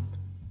one.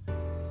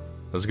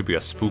 This could be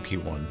a spooky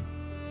one.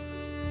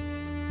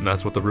 And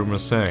that's what the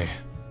rumors say.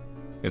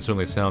 It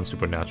certainly sounds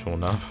supernatural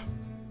enough.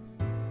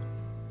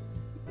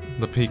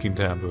 The peeking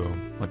taboo,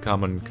 a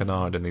common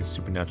canard in these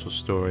supernatural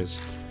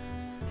stories.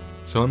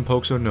 Someone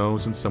pokes her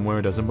nose in somewhere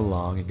it doesn't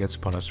belong and gets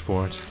punished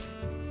for it.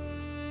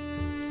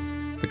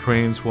 The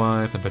Crane's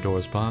Wife and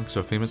Pandora's Box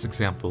are famous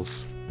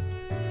examples.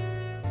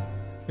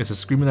 It's the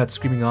scream of that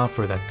screaming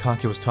offer that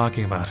Kakia was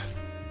talking about.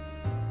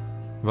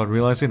 Without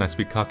realizing, I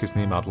speak Kakia's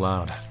name out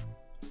loud.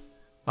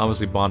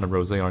 Obviously, Bond and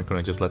Rose aren't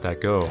going to just let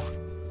that go.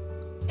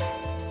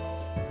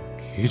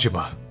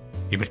 Kijima,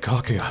 you met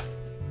Kakia?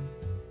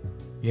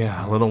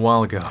 Yeah, a little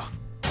while ago.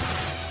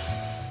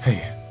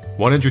 Hey,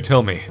 why didn't you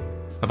tell me?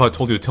 I thought I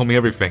told you to tell me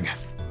everything.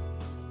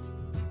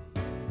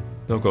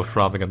 Don't go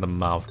frothing at the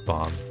mouth,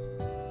 Bond.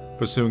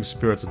 Pursuing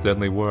spirits is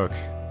deadly work.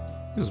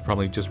 He was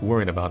probably just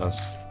worried about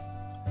us.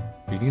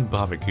 You needn't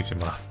bother,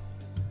 Kijima.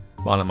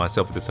 Bond and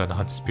myself have decided to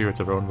hunt spirits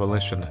of our own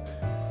volition.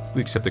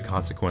 We accept the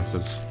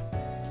consequences.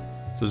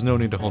 So there's no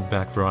need to hold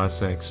back for our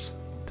sakes.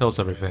 Tell us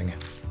everything.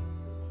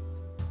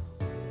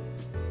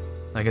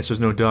 I guess there's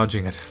no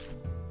dodging it.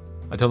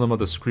 I tell them about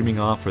the screaming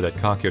offer that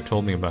Kakia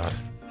told me about.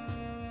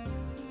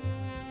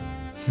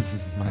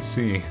 I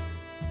see.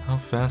 How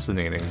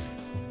fascinating.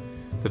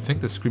 To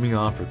think the screaming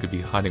offer could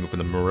be hiding within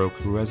the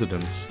Miroku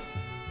residence.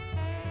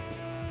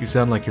 You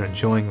sound like you're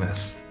enjoying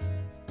this.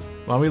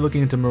 Why are we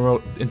looking into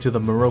the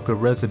Miroku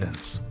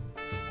residence?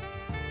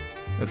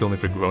 That's only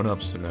for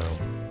grown-ups to know.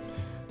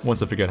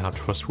 Once I figure out how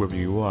trustworthy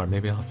you are,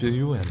 maybe I'll fill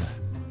you in.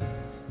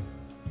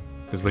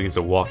 This lady's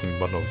a walking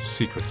bundle of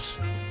secrets.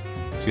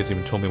 She hasn't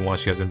even told me why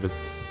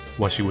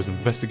she was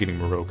investigating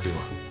Miroku.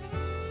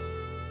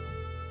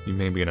 You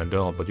may be an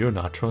adult, but you're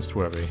not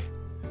trustworthy.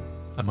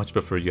 I much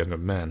prefer younger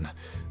men,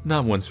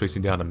 not ones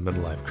facing down a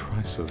midlife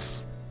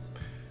crisis.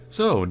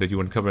 So, did you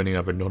uncover any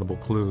other notable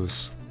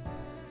clues?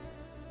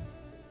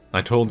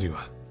 I told you,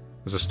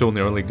 there's a stone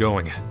there early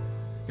going.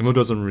 Imo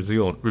doesn't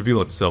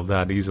reveal itself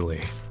that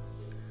easily.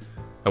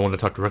 I wanted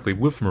to talk directly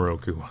with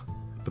Miroku,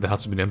 but the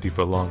house has been empty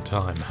for a long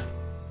time.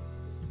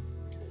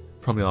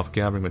 Probably off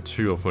gathering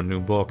material for a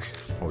new book,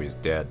 or he's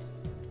dead.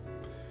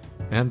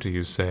 Empty,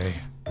 you say?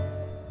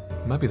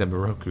 It might be that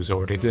Miroku's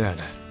already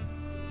dead.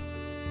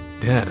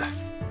 Dead.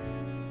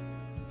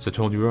 As I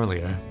told you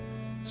earlier,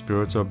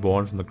 spirits are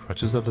born from the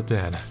crutches of the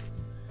dead.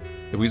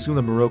 If we assume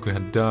that Miroku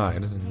had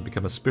died and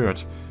become a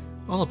spirit,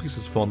 all the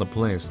pieces fall into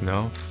place,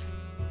 no?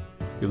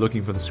 You're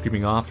looking for the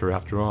screaming offer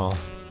after all.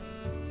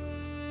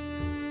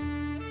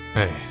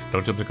 Hey,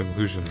 don't jump to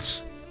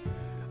conclusions.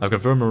 I've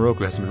confirmed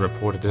Miroku hasn't been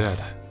reported dead,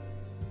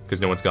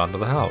 because no one's gotten to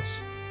the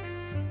house.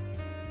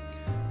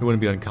 It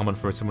wouldn't be uncommon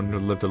for someone who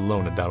lived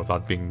alone to die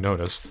without being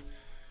noticed.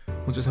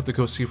 We'll just have to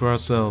go see for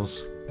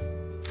ourselves.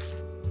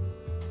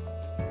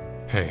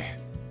 Hey,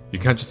 you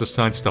can't just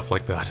assign stuff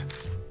like that.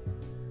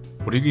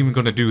 What are you even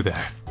gonna do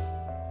there?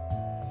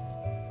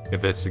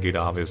 Investigate,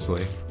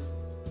 obviously.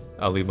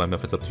 I'll leave my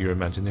methods up to your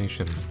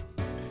imagination.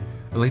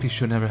 A lady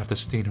should never have to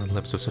stain her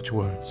lips with such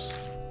words.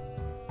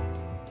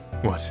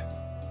 What?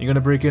 You gonna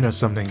break in or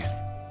something?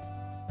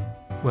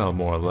 Well,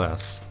 more or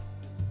less.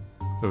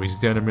 Though he's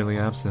dead and merely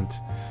absent,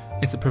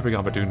 it's a perfect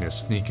opportunity to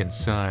sneak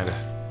inside.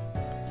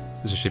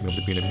 This is shaping up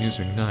to be an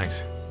amusing night.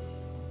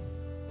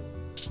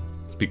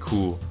 Let's be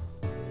cool.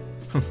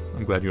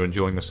 I'm glad you're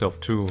enjoying yourself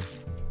too.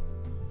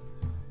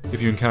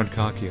 If you encountered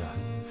Kakia,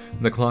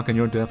 the clock on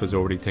your death is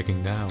already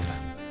ticking down.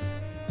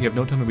 You have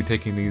no time to be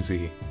taking it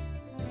easy.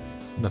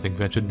 Nothing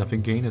ventured,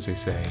 nothing gained, as they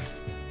say.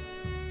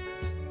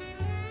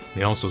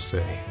 They also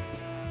say,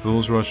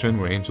 fools rush in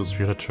where angels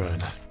fear to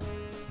tread.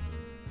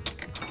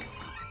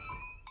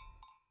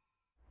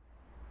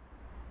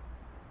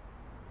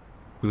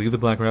 We leave the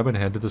Black Rabbit and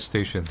head to the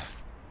station.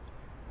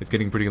 It's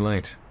getting pretty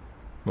late.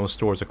 Most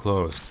stores are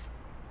closed.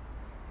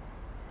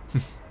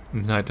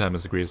 Nighttime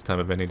is the greatest time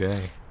of any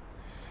day.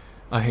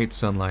 I hate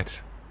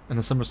sunlight, and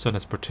the summer sun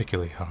is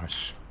particularly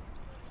harsh.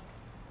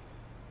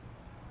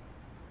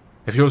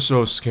 If you're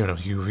so scared of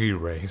UV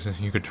rays,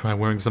 you could try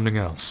wearing something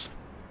else.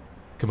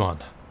 Come on,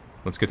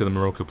 let's get to the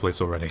Moroku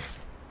place already.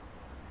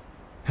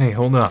 Hey,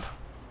 hold up.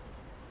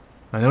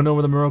 I don't know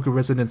where the Moroku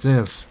residence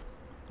is.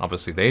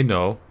 Obviously they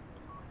know.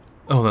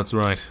 Oh, that's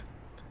right.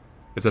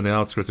 It's on the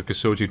outskirts of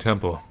Kishoji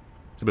Temple.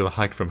 It's a bit of a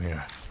hike from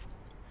here.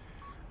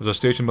 There's a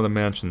station by the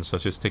mansion,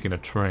 such as taking a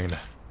train.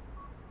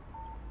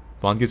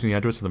 Bond gives me the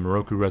address of the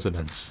Moroku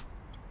residence.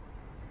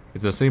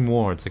 It's in the same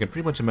ward, so I can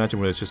pretty much imagine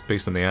where it's just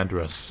based on the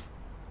address.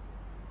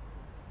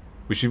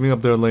 We should meet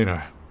up there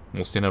later.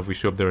 We'll stand out if we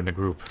show up there in a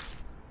group.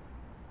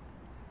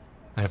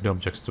 I have no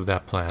objections to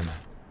that plan.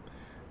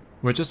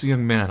 We're just a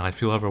young man, I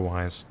feel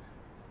otherwise,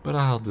 but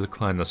I'll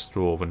decline the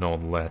stroll of an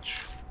old lech.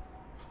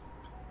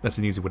 That's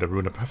an easy way to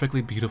ruin a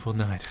perfectly beautiful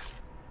night.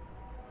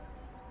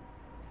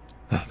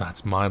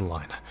 That's my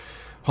line.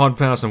 Hard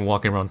pass and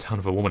walking around town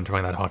with a woman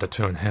trying that hard to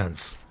turn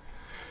heads.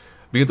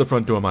 Be at the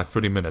front door in my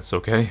 30 minutes,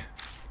 okay?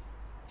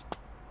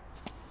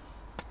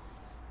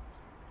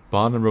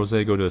 Bond and Rose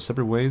go to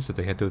separate ways as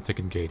they head to the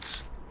ticket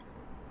gates.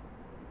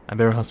 I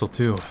better hustle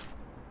too.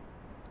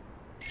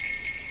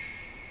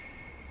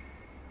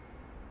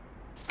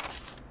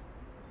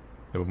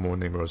 There was a woman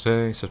named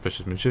Rose,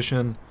 suspicious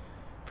magician.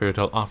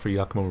 Fairytale offer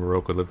Yakumo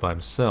Moroku lived by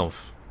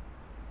himself.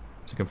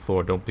 Second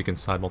floor, don't peek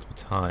inside multiple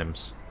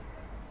times.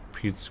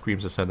 Repeated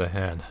screams inside the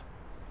head.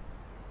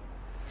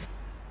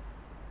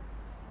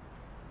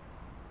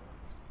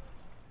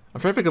 I'm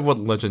trying to think of what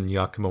legend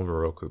Yakumo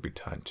Moroku would be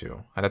tied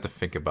to. I'd have to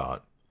think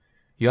about.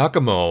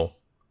 Yakumo.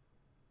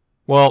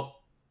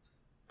 Well,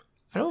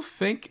 I don't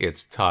think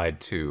it's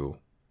tied to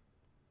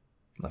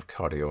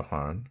Lafcadio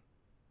Hearn.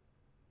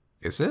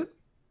 Is it?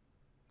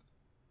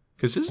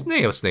 Because his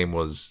name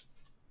was...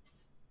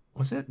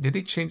 Was it? Did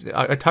he change...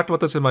 I talked about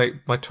this in my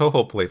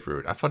Toho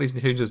playthrough. I thought he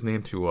changed his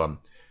name to,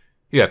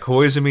 yeah,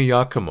 Koizumi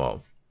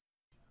Yakumo.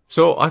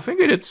 So, I think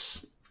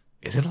it's...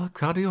 Is it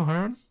Lafcadio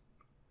Hearn?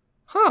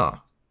 Huh.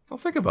 I'll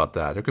think about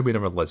that. There could be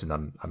another legend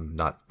I'm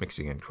not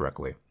mixing in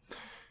correctly.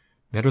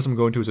 The address I'm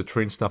going to is a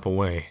train stop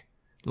away.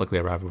 Luckily,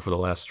 I arrived before the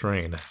last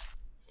train.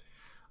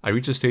 I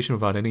reach the station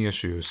without any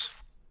issues.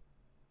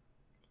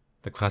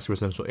 The classy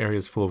residential area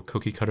is full of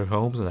cookie-cutter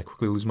homes, and I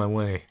quickly lose my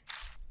way.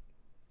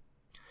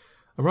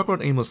 I walk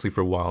around aimlessly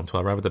for a while until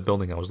I arrive at the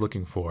building I was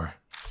looking for.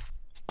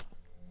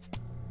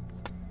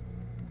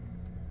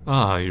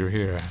 Ah, you're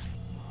here.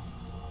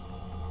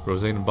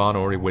 Rose and Bond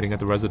are already waiting at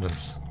the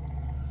residence.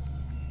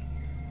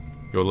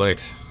 You're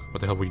late. What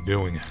the hell were you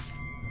doing?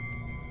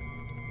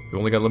 We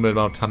only got a limited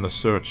amount of time to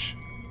search.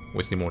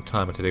 Wasting more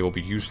time and today will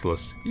be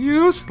useless.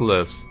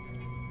 Useless!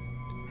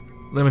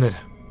 Limited.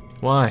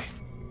 Why?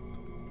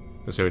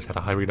 This area's had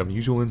a high rate of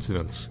unusual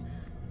incidents,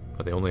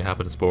 but they only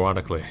happen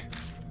sporadically.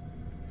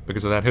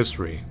 Because of that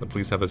history, the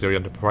police have this area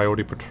under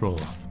priority patrol.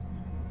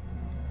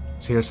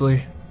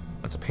 Seriously?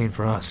 That's a pain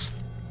for us.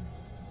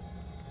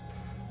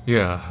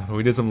 Yeah,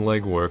 we did some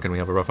legwork and we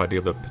have a rough idea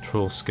of the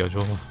patrol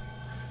schedule.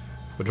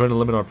 We're trying to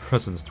limit our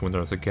presence to when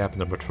there's a gap in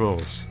the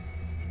patrols.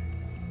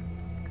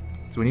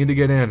 So we need to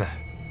get in,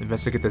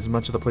 investigate as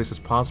much of the place as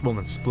possible, and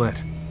then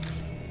split.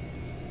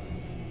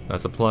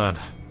 That's the plan.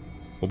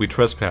 We'll be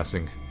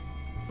trespassing,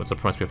 but it's a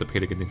price we have to pay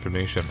to get the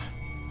information.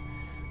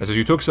 As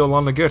you took so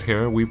long to get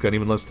here, we've got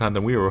even less time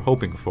than we were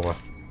hoping for.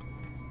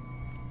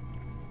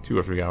 2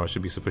 or 3 hours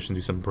should be sufficient to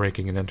do some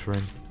breaking and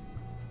entering.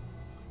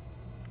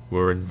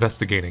 We're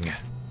investigating.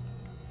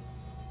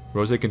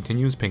 Rose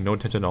continues, paying no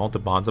attention at all to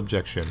Bond's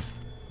objection.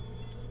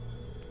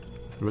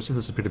 The rest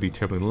doesn't appear to be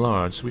terribly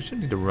large, so we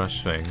shouldn't need to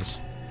rush things.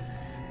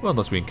 Well,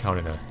 unless we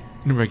encounter an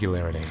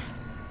irregularity.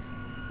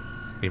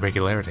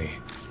 Irregularity.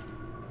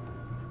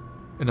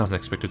 An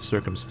unexpected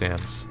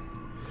circumstance.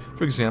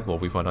 For example,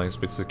 if we find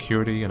unexpected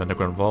security, an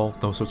underground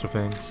vault, those sorts of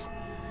things.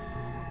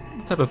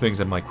 The type of things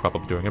that might crop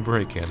up during a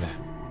break-in.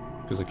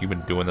 Feels like you've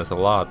been doing this a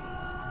lot.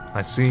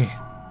 I see.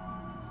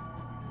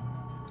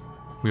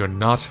 We are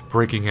not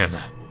breaking in.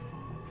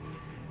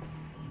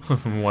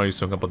 Why are you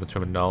so hung up on the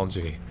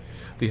terminology?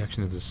 The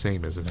action is the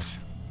same, isn't it?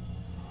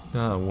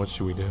 What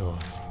should we do?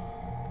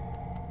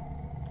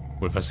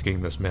 We're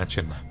investigating this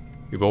mansion.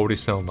 We've already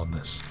settled on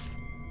this.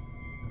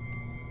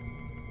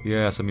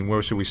 Yes, I mean,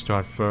 where should we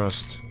start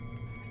first?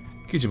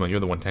 Kijima, you're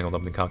the one tangled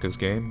up in Kaka's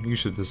game. You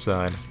should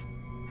decide.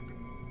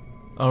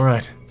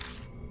 Alright.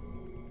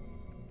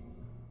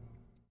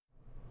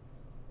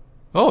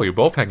 Oh, you're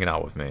both hanging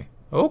out with me.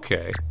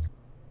 Okay.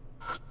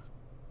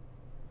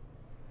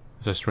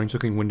 There's a strange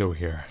looking window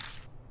here.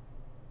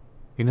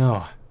 You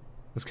know,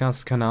 this house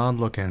is kinda odd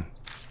looking.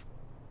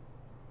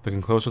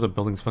 Looking closer, the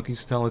building's funky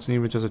style isn't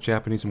even just a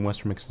Japanese and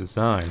Western mixed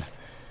design.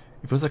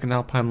 It feels like an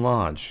alpine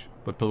lodge,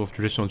 but built with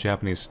traditional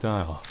Japanese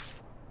style.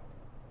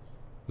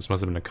 This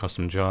must have been a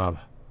custom job.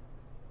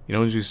 You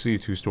know, as you see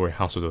two-story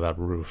houses without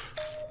roof,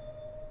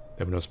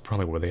 that knows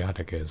probably where the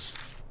attic is.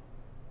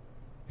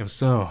 If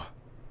so,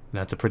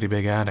 that's a pretty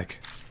big attic.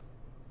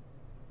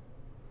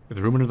 If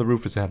the room under the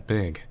roof is that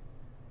big,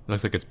 it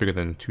looks like it's bigger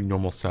than 2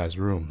 normal-sized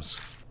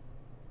rooms.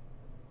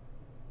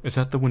 Is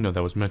that the window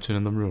that was mentioned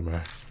in the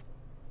rumor?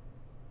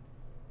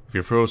 If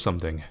you throw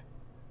something,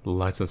 the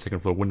lights on the second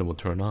floor window will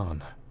turn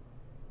on.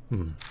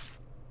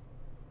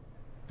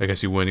 I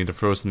guess you wouldn't need to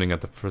throw something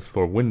at the first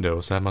floor window,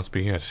 so that must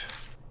be it.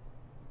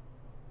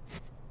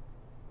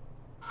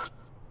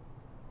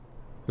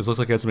 This looks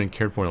like it hasn't been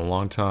cared for in a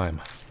long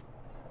time.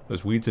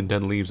 There's weeds and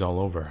dead leaves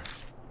all over.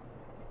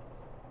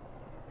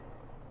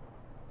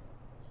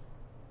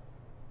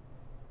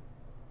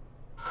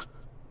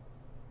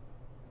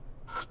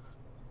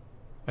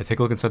 I take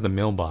a look inside the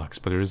mailbox,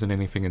 but there isn't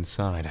anything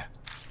inside.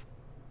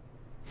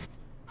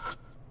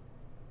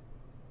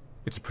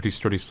 It's a pretty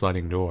sturdy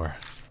sliding door.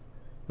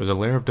 There's a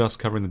layer of dust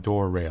covering the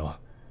door rail,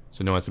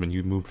 so no, it hasn't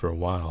been moved for a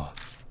while.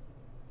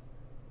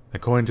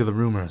 According to the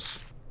rumors,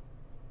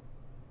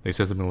 they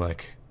said something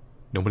like,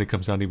 nobody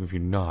comes out even if you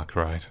knock,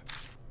 right?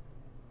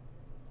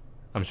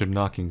 I'm sure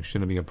knocking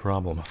shouldn't be a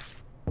problem.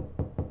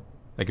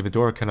 I give the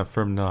door a kind of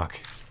firm knock.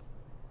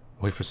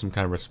 Wait for some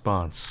kind of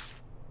response.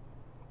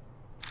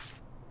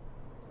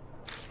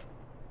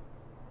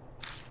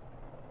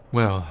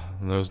 Well,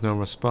 there's no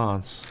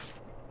response.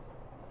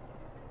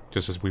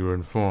 Just as we were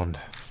informed.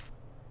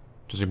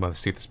 Judging by the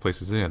state this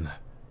place is in,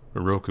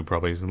 Roku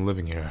probably isn't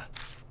living here.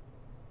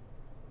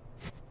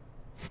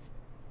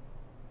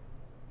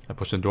 I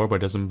push the door, but it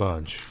doesn't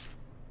budge.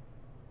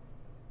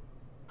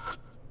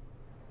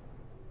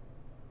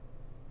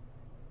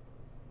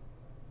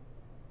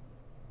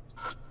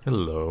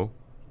 Hello.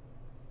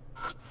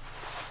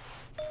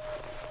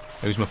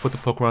 I use my foot to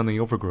poke around the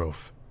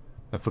overgrowth.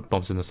 My foot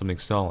bumps into something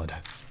solid.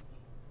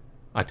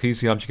 I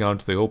tease the object out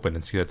into the open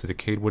and see that it's a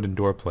decayed wooden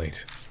door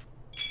plate.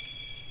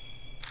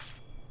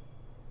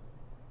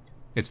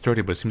 It's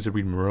dirty, but it seems to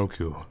read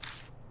Moroku.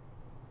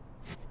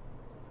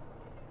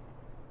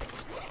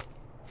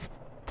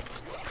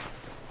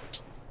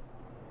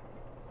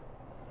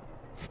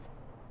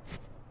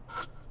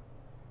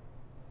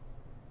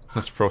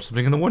 Let's throw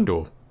something in the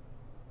window.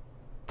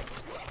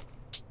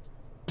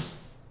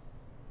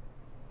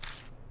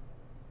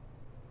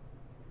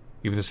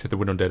 Even if this hit the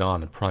window dead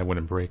on, it probably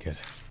wouldn't break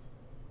it.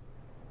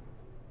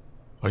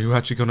 Are you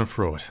actually gonna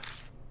throw it?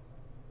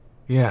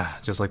 Yeah,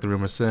 just like the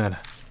rumor said.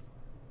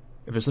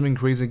 If there's something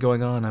crazy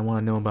going on, I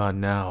want to know about it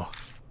now.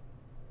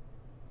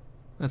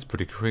 That's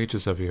pretty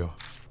courageous of you.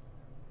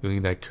 You'll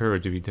need that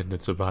courage if you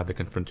didn't survive the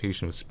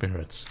confrontation with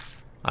spirits.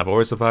 I've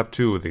already survived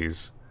 2 of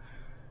these.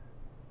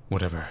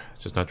 Whatever,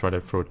 just not try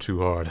to throw it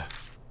too hard.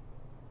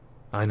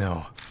 I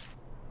know.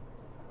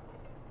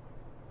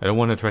 I don't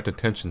want to attract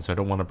attention, so I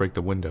don't want to break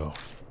the window.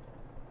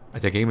 I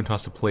take aim and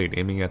toss the plate,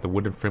 aiming at the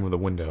wooden frame of the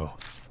window.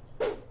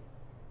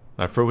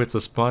 My throw hits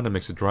the spot and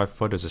makes a dry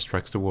thud as it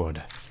strikes the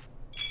wood.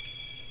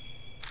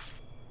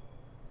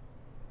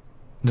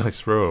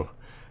 Nice throw.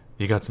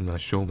 You got some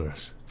nice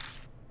shoulders.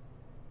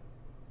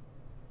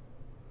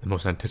 The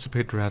most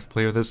anticipated draft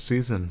player this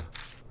season.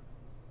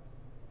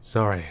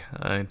 Sorry,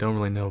 I don't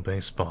really know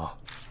baseball.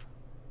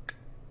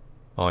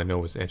 All I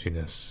know is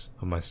edginess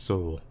of my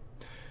soul.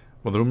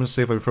 Well, the rumors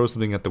say if I throw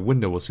something at the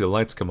window, we'll see the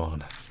lights come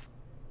on.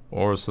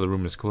 Or so the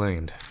rumors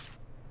claimed.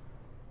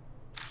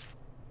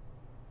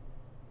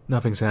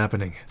 Nothing's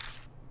happening.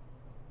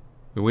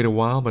 We wait a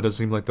while, but it doesn't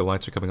seem like the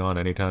lights are coming on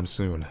anytime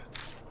soon.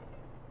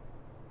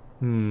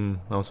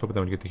 I was hoping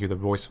that I would get to hear the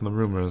voice from the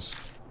rumors.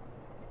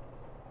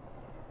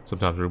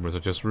 Sometimes rumors are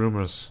just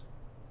rumors.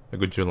 A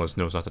good journalist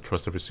knows not to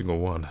trust every single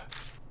one.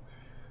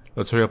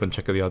 Let's hurry up and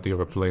check out the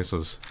other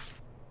places.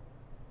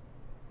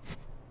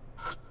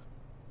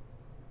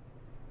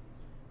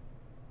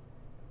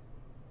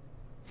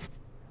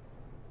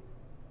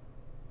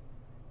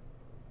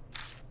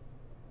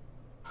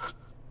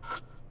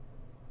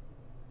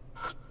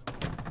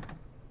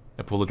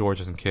 I pull the door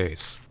just in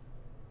case.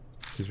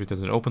 See if it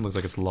doesn't open, looks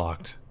like it's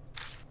locked.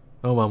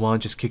 Oh, I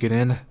want to just kick it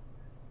in?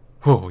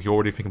 Whoa, you're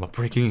already thinking about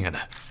breaking in.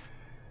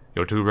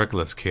 You're too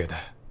reckless, kid.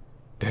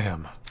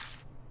 Damn.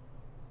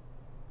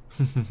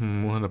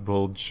 What a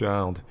bold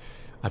child.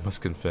 I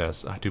must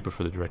confess, I do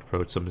prefer the direct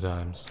approach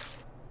sometimes.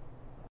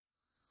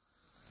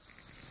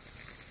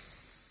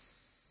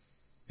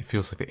 It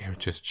feels like the air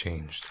just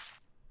changed.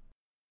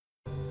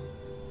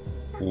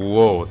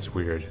 Whoa, it's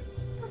weird.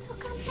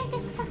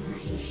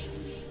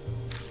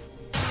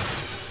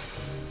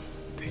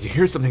 Did you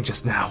hear something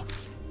just now?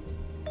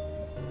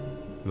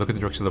 Look in the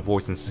direction of the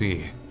voice and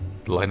see.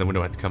 The light in the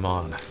window had come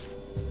on. In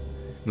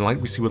the light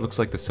we see what looks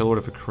like the silhouette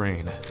of a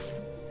crane.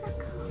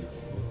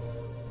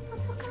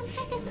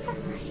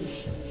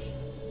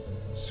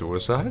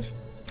 Suicide?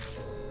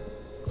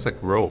 Looks like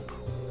rope.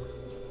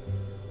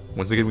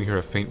 Once again we hear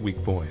a faint, weak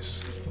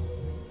voice.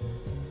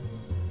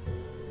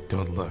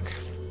 Don't look.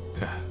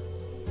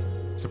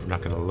 So if we're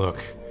not gonna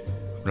look,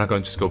 we're not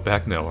gonna just go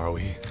back now, are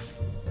we?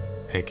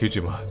 Hey,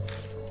 Kyujima.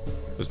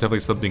 There's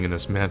definitely something in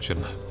this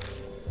mansion.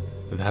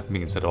 And that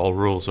means that all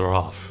rules are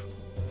off.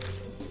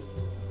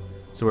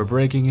 So we're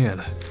breaking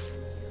in.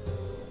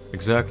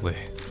 Exactly.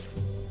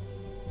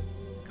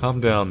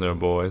 Calm down there,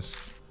 boys.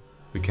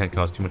 We can't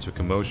cause too much of a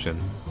commotion,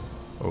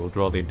 or we'll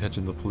draw the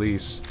attention of the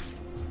police.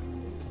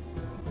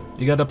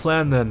 You got a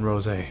plan then,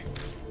 Rose? I'll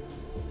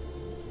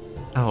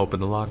open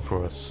the lock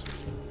for us.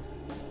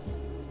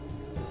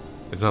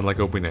 It's not like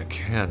opening a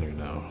can, you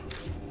know.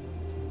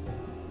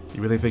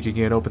 You really think you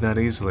can't open that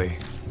easily?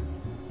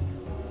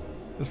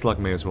 This lock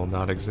may as well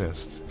not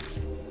exist.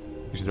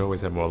 You should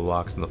always have more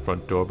locks on the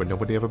front door, but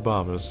nobody ever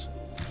bothers.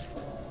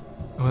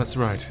 Oh, that's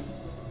right.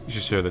 You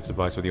should share this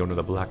advice with the owner of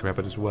the Black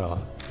Rabbit as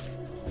well.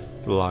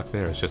 The lock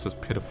there is just as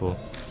pitiful.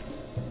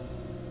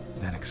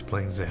 That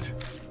explains it.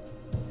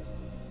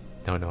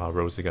 Now I know how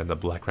Rosie got in the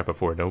Black Rabbit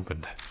before it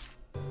opened.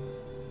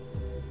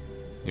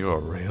 You're a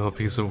real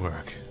piece of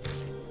work.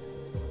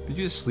 Did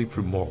you just sleep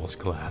through morals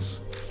class?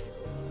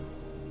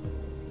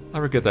 I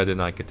regret that I did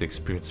not get to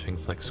experience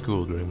things like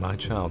school during my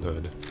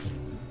childhood.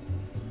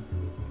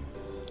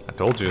 I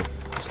told you,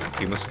 it's a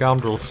team of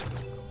scoundrels.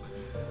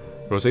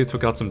 Rose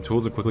took out some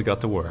tools and quickly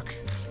got to work.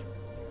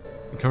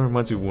 It kind of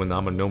reminds me of when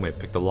Amanome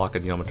picked the lock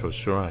at Yamato's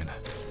shrine.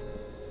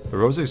 But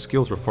Rose's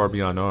skills were far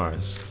beyond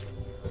ours.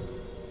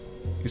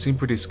 You seem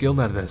pretty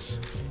skilled at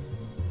this.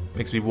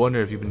 Makes me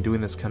wonder if you've been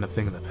doing this kind of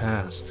thing in the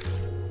past.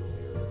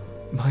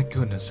 My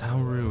goodness, how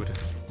rude.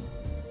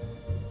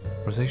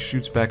 Rose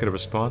shoots back at a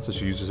response as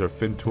she uses her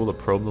fin tool to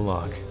probe the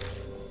lock.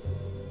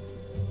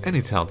 Any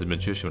talented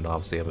magician would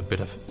obviously have a bit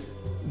of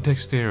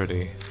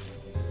dexterity.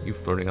 You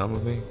flirting on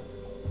with me?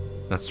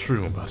 That's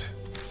true, but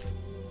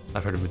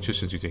I've heard of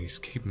magicians using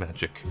escape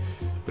magic,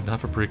 but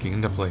not for breaking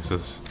into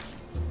places.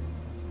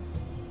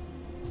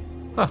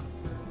 Huh,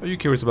 are you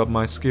curious about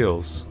my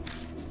skills?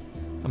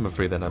 I'm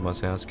afraid that I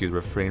must ask you to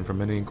refrain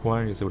from any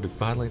inquiries that would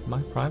violate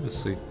my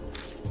privacy.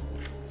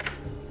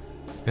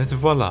 And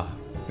voila,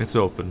 it's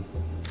open.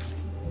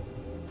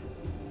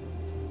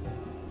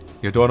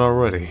 You're done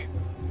already.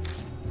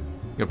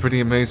 You're pretty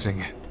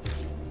amazing.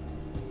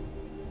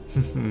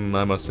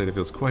 I must say it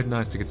feels quite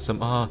nice to get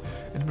some awe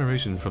and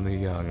admiration from the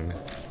young.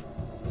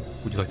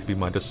 Would you like to be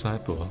my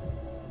disciple?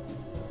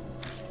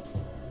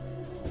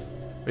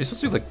 Are you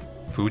supposed to be like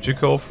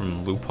Fujiko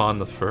from Lupin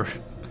the Third?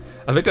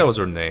 I think that was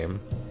her name.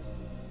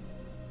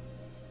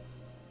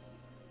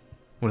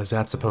 What is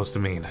that supposed to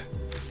mean?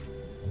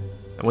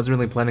 I wasn't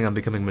really planning on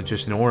becoming a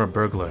magician or a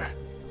burglar.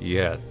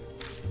 Yet.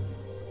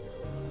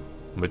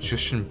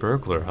 Magician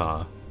burglar,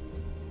 huh?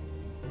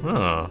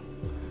 Huh.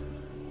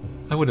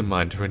 I wouldn't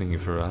mind training you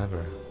for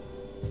either,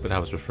 but I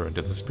was referring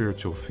to the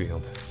spiritual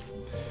field.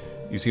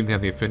 You seem to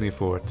have the affinity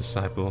for it,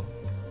 disciple.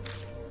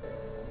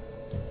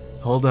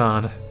 Hold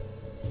on.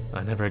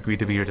 I never agreed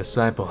to be your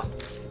disciple.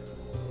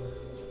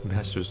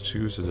 Masters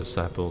choose their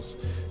disciples.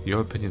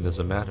 Your opinion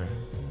doesn't matter.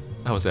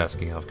 I was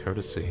asking out of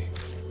courtesy.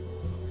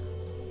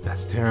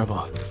 That's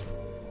terrible.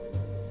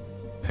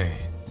 Hey,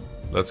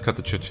 let's cut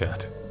the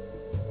chit-chat.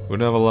 We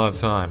don't have a lot of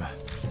time.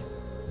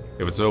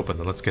 If it's open,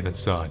 then let's get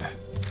inside.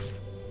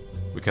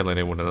 We can't let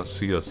anyone else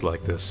see us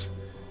like this.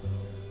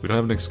 We don't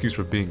have an excuse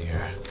for being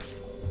here.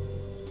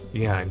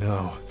 Yeah, I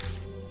know.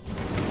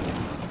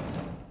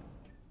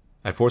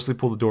 I forcibly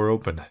pull the door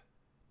open,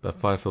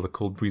 but I felt a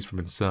cold breeze from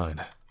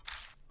inside.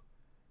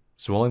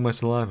 Swallowing my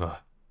saliva,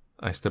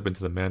 I step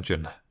into the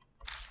mansion.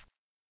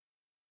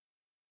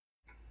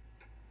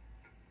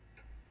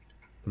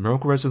 The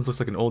Muraoka residence looks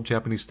like an old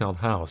Japanese-styled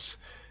house.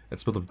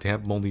 It's built of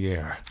damp, moldy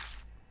air.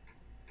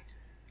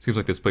 Seems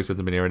like this place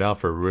hasn't been aired out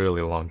for a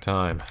really long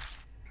time.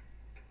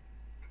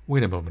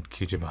 Wait a moment,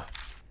 Kyujima.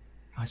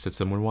 I said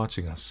someone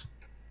watching us.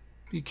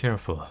 Be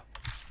careful.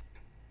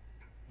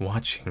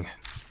 Watching?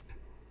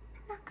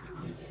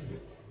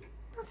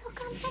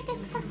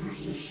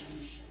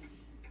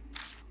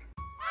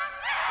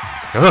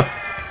 Ugh!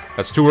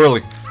 That's too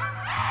early.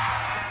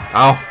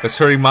 Ow, that's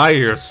hurting my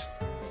ears.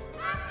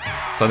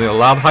 Suddenly a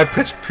loud,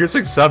 high-pitched,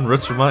 piercing sound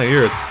rips from my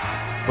ears.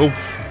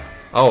 Oof.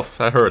 Oh,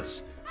 that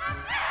hurts.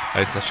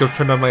 I should have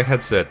turned on my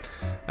headset.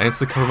 I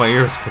instantly cover my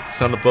ears, but the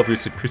sound above you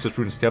pierces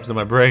through and stabs into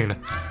my brain.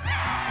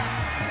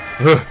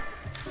 Ugh.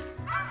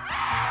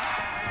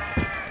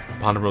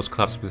 Ponderosa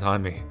collapses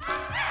behind me.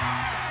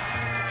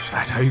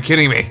 Shit, are you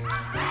kidding me?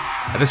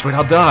 At this rate,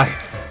 I'll die.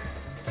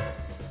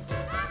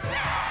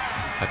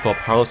 I fall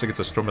powerless against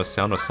a storm of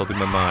sound assaulting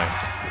my mind.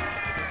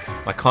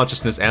 My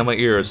consciousness and my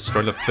ears are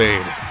starting to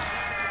fade.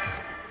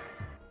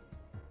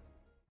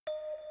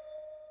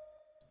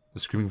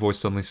 screaming voice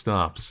suddenly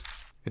stops.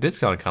 It did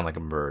sound kind of like a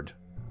bird.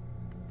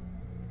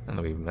 And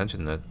then we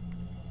mentioned it.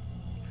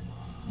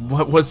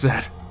 What was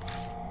that?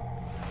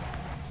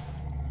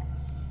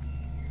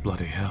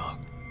 Bloody hell.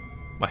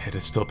 My head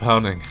is still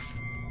pounding.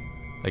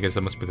 I guess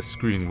that must be the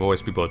screaming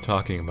voice people are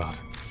talking about.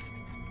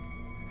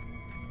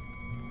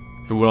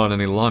 If it went on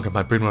any longer,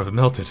 my brain would have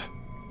melted.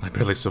 I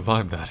barely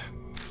survived that.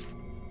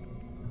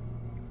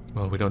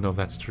 Well, we don't know if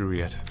that's true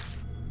yet.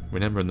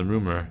 Remember, in the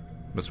rumor,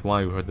 Miss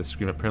Y, who heard the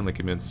scream, apparently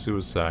committed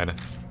suicide.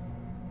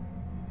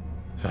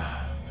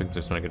 Things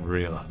are starting to get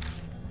real.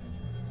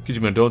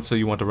 Kijima, don't say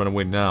you want to run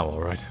away now,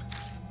 alright?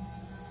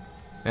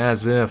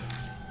 As if.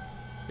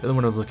 You're the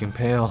one who's looking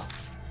pale.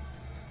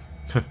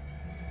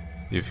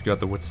 If you got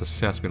the wits to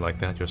sass me like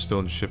that, you're still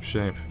in ship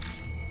shape.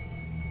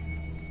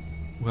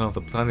 Well, if the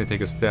plan to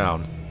take us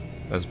down,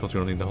 I suppose we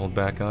don't need to hold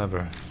back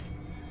either.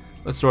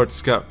 Let's start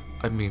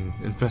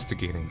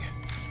investigating.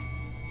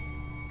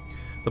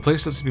 The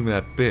place doesn't seem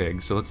that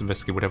big, so let's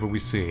investigate whatever we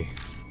see.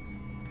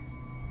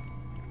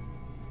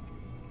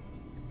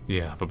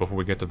 Yeah, but before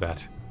we get to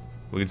that,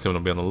 we need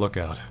someone to be on the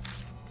lookout.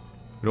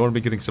 We don't want to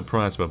be getting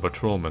surprised by a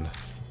patrolman.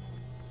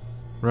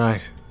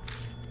 Right.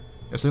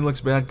 If something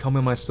looks bad, call me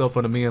on my cell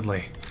phone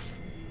immediately.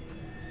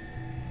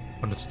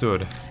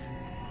 Understood.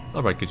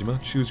 Alright,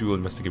 Kijima, choose who will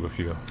investigate with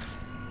you.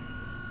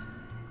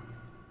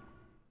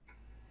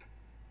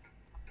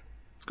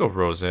 Let's go with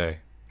Rose.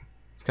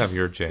 It's kind of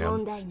your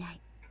jam.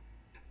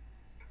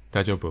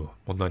 Daijoubu,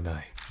 mondai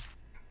nai.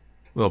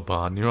 Well,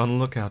 Bon, you're on the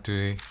lookout,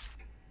 dude.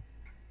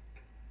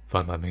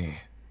 Fine by me.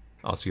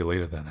 I'll see you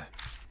later then.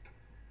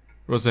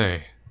 Rose,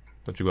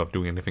 don't you go off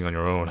doing anything on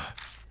your own.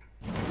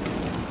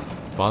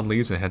 Bon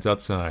leaves and heads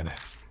outside.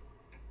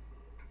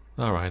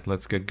 Alright,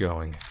 let's get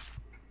going.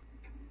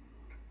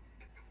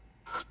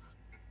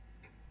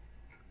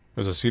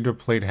 There's a cedar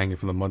plate hanging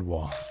from the mud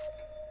wall.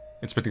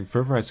 Inspecting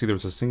further, I see there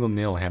was a single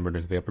nail hammered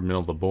into the upper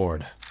middle of the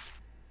board.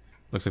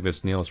 Looks like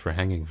this nail is for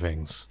hanging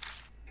things.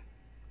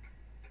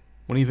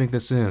 What do you think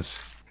this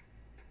is?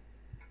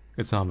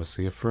 It's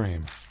obviously a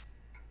frame.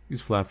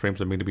 These flat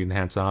frames are made to be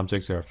enhanced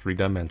objects that are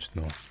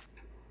three-dimensional.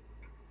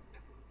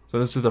 So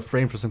this is a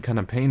frame for some kind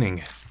of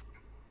painting.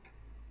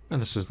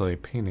 And this is like a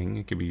painting,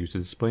 it can be used to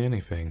display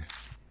anything.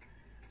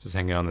 Just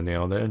hang it on the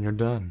nail there and you're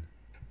done.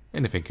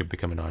 Anything could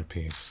become an art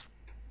piece.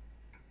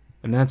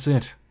 And that's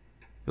it.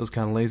 Feels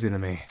kind of lazy to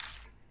me.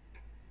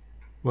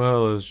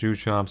 Well, as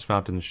Juchop's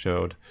fountain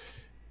showed.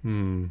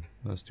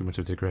 That's too much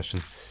of a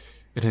digression.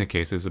 In any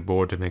case, it's a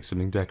board to make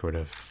something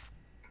decorative.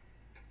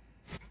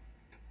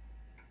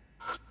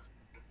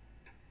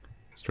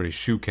 Sturdy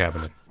shoe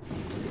cabinet.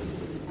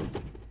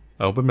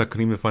 I opened but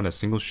couldn't even find a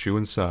single shoe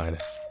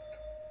inside.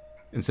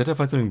 Instead, I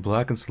find something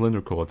black and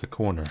cylindrical at the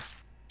corner.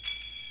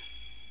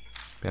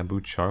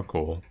 Bamboo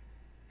charcoal.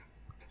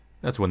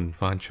 That's one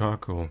fine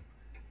charcoal.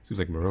 Seems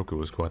like Moroku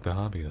was quite the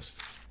hobbyist.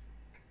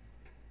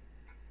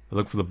 I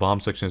looked for the bomb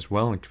section as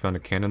well and found a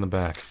can in the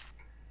back.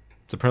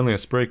 It's apparently a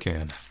spray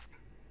can.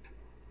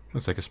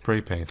 Looks like a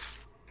spray paint.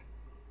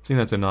 Seeing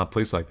that's an odd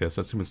place like this,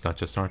 I assume it's not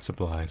just art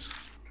supplies.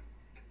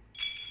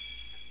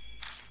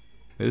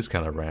 It is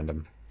kind of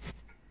random.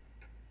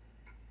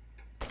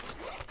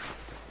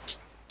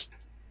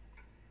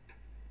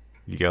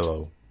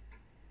 Yellow.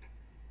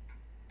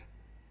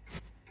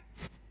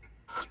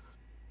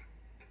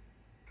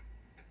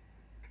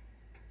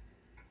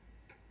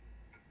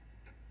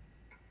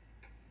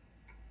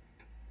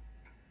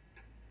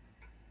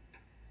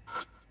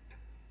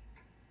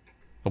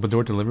 Open the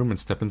door to the living room and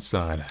step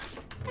inside.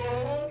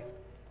 I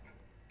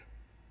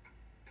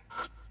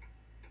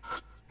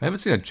haven't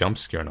seen a jump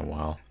scare in a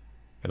while.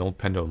 An old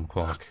pendulum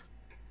clock.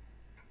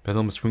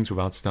 Pendulum swings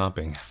without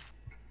stopping.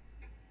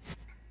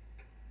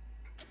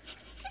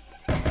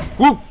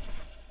 Woo!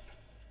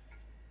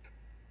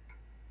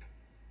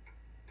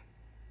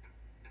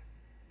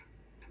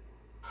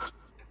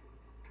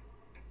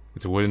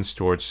 It's a wooden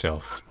storage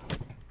shelf.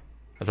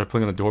 I tried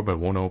pulling on the door, but it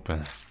won't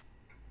open.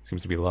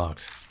 Seems to be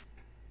locked.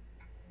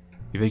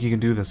 You think you can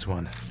do this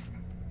one?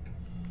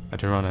 I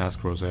turn around and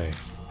ask Rose. Daijoubu,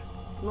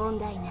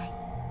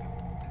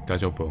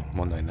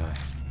 mondai nai.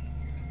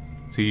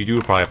 See, you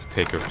do probably have to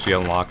take her. She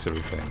unlocks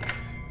everything.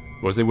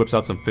 Rose whips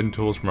out some fin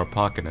tools from her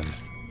pocket and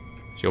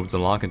she opens the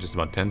lock in just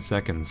about 10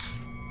 seconds.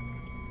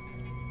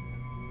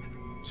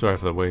 Sorry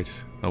for the wait.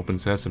 Open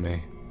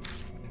sesame.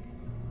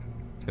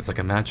 It's like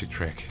a magic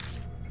trick.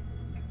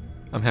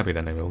 I'm happy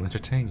that I will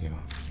entertain you.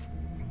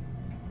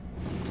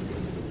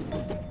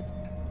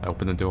 I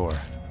open the door.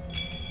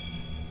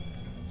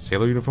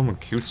 Sailor uniform and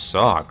cute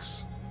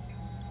socks.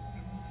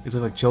 These are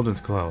like children's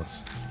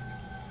clothes.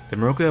 Did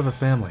Moroku have a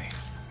family?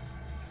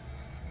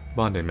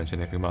 Bond didn't mention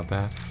anything about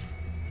that.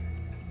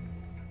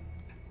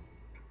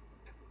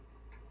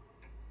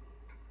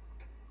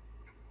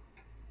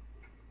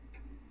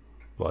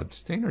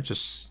 Bloodstain or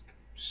just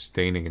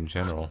staining in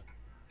general?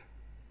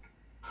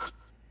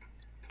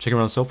 Checking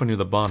around the sofa near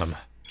the bottom.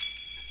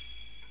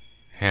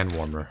 Hand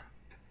warmer.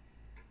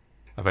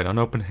 I've an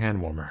unopened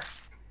hand warmer.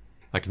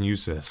 I can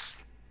use this.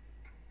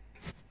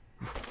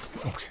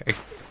 Okay.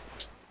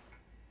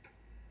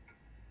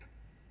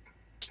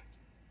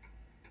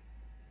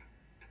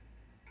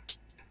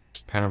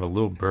 pattern of a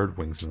little bird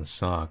wings in the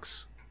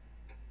socks.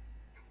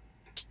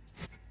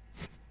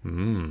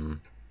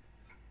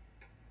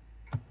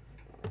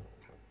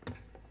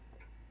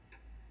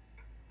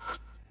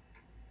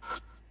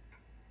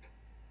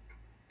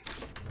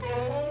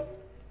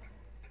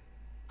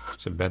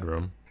 It's a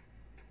bedroom.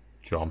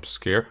 Jump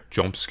scare.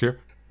 Jump scare.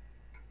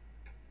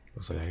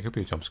 Looks like it could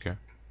be a jump scare.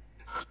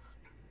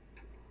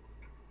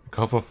 A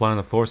colorful fly on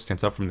the floor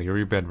stands out from the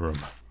eerie bedroom.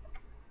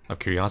 Of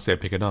curiosity, I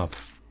pick it up.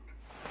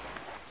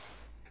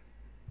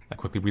 I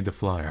quickly read the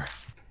flyer.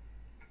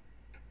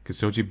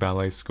 Kisoji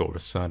Ballet School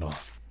Recital.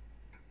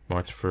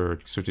 March for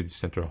Kisoji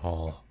Center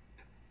Hall.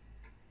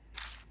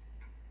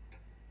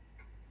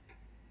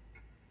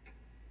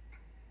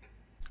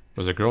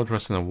 There's a girl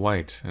dressed in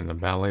white in a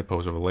ballet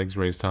pose with her legs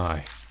raised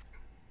high.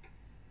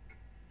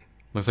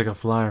 Looks like a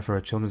flyer for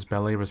a children's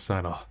ballet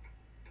recital.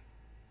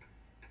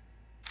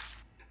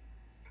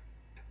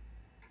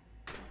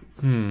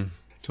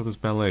 Children's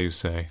ballet, you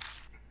say?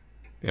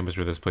 The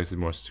atmosphere of this place is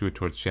more suited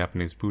towards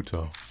Japanese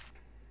Buto.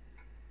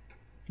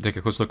 Take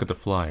a close look at the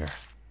flyer.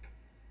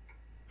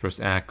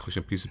 First act,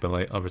 collection piece of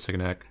ballet. Other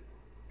second act,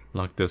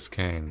 Lock This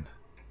Cane.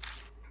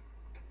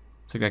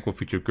 Second act will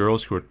feature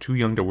girls who are too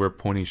young to wear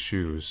pointy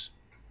shoes.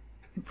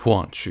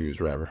 Want shoes,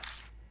 rather.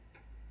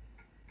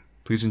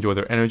 Please enjoy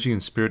their energy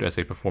and spirit as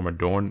they perform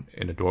adorned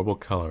in adorable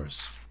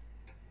colors.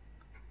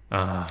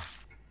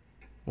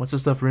 What's the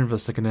stuff written for the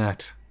second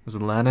act? Was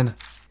it Latin?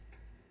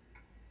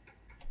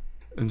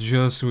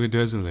 Je suis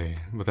désolé,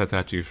 but that's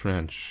actually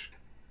French.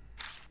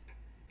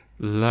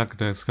 Lac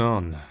des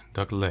Con,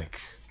 Duck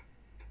Lake.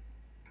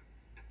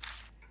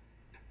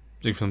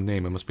 Judging from the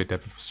name, it must be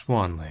different from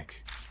Swan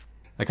Lake.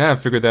 I kind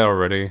of figured that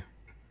already.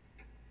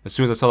 As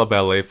soon as I saw the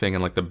ballet thing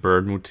and like the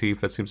bird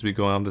motif that seems to be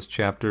going on in this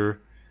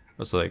chapter, I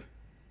was like,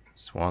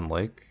 Swan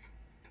Lake?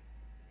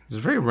 It's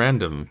very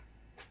random.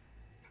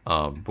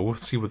 But we'll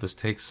see where this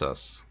takes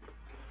us.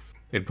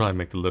 They'd probably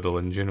make the little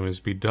ingenuous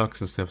be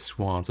ducks instead of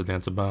swans to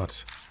dance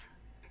about.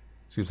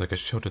 Seems like a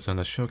show design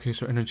that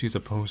showcases her energy as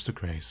opposed to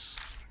grace.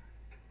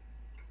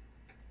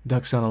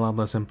 Ducks sound a lot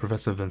less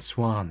impressive than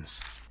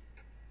swans.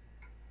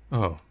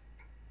 Oh,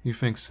 you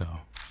think so?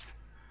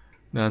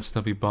 That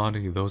stubby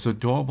body, those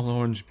adorable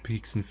orange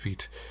beaks and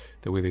feet,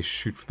 the way they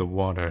shoot for the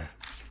water.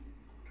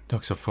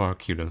 Ducks are far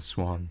cuter than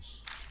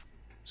swans.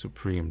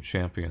 Supreme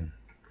champion.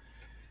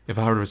 If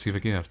I were to receive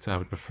a gift, I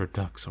would prefer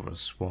ducks over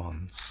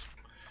swans.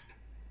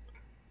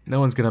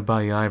 No one's gonna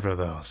buy you either of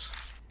those.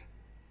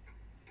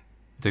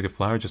 Take the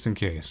flyer just in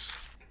case.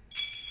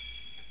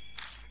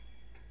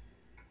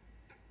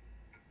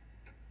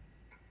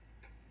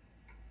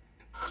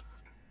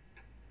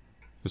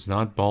 There's an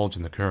odd bulge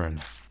in the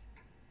current.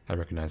 I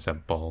recognize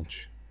that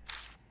bulge.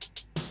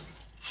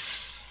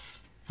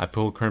 I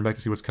pull the current back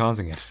to see what's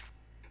causing it.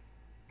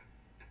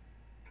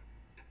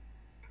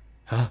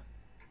 Huh?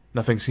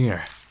 Nothing's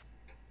here.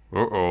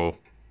 Uh-oh.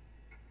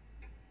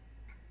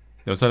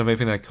 No sign of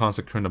anything that caused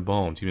the current to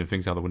bulge, even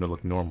things out the window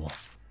look normal.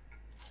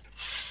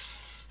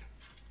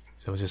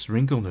 So it's just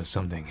wrinkled or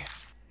something.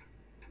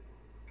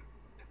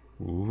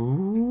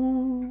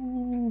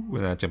 Ooh.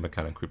 When that jump, I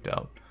kind of creeped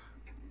out.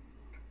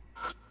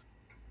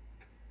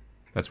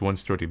 That's one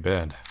sturdy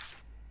bed.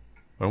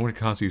 I wonder what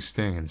caused these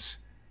stains.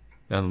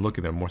 Now I'm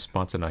looking, there are more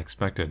spots than I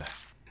expected.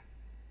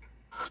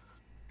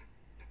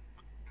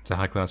 It's a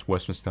high-class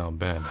Western-style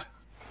bed.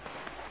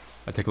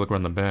 I take a look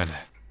around the bed.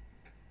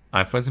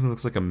 I find something that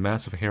looks like a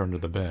mass of hair under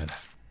the bed.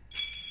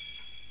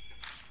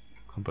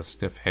 Clump of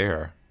stiff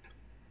hair.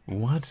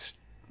 What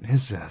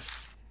is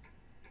this?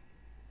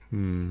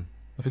 I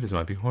think this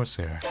might be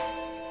horsehair.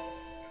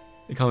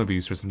 It can only be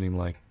used for something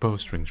like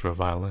bowstrings for a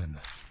violin.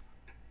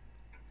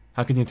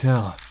 How can you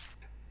tell?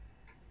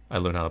 I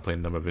learned how to play a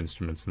number of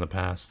instruments in the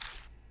past.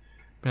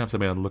 Perhaps I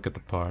may not look at the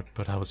part,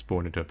 but I was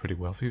born into a pretty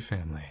wealthy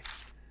family.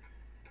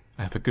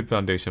 I have a good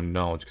foundation of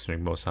knowledge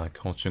concerning most high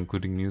culture,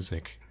 including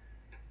music.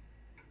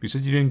 You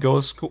said you didn't go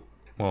to school?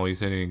 Well, you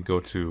said you didn't go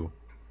to...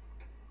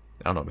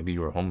 I don't know, maybe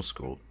you were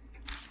homeschooled.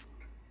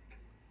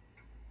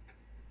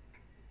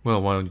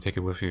 Well, why don't you take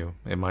it with you?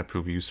 It might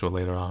prove useful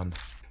later on.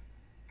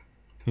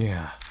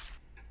 Yeah.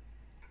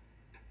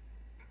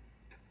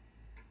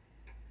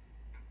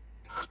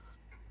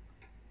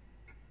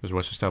 There's a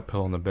Western-style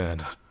pillow on the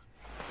bed.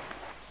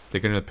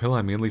 Taking the pillow, I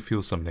immediately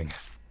feel something.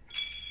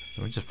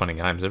 There are just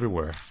funny items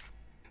everywhere.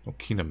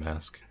 Okina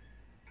mask.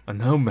 A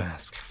no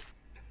mask.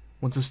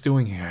 What's this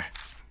doing here?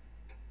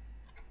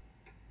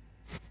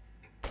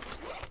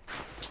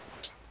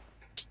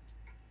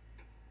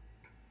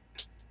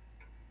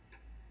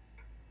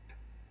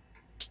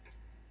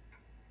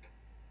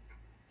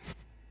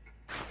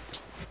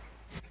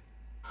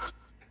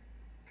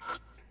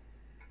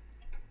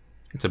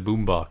 It's a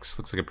boombox.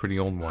 Looks like a pretty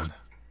old one.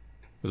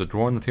 There's a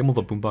drawer on the table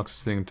the boombox is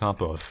sitting on top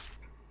of.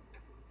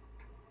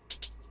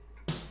 It's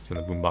in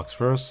the boombox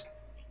first.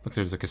 Looks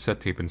like there's a cassette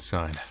tape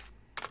inside.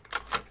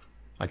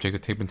 I check the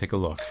tape and take a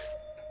look.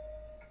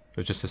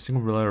 There's just a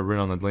single letter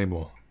written on the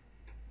label.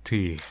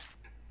 T.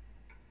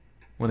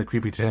 What a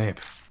creepy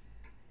tape.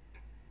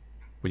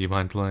 Would you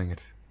mind playing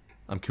it?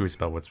 I'm curious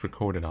about what's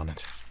recorded on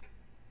it.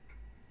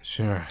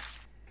 Sure.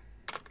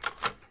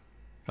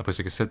 I place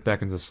the cassette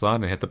back into the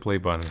slot and hit the play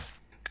button.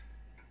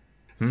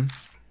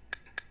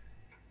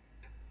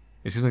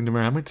 It seems like no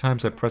matter how many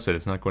times I press it,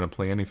 it's not going to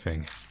play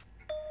anything.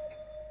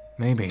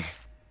 Maybe.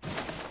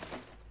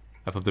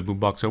 I flip the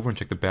boombox over and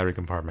check the battery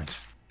compartment.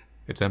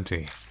 It's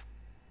empty.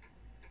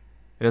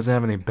 It doesn't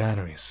have any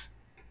batteries.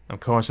 Of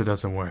course it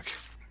doesn't work.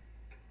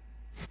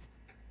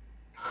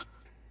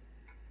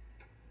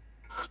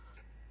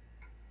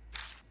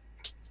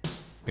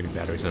 Maybe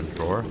batteries in the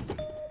drawer?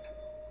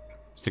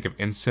 Stick of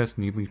incest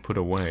neatly put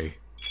away.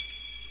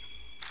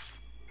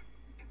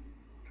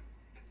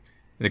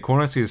 In the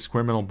corner I see a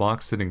square metal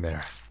box sitting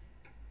there.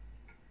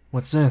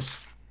 What's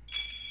this?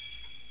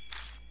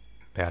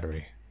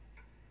 Battery.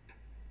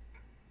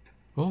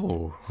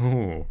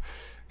 Oh.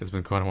 It's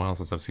been quite a while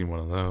since I've seen one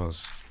of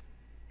those.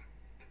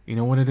 You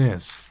know what it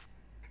is?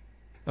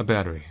 A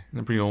battery, and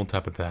a pretty old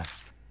type at that.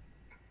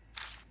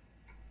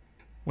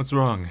 What's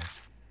wrong?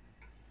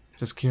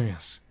 Just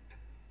curious.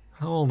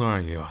 How old are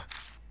you?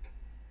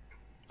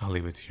 I'll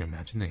leave it to your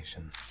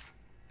imagination.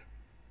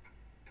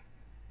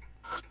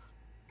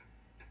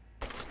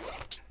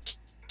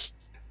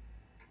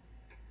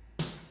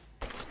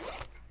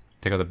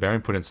 Take out the battery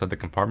and put it inside the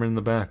compartment in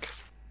the back.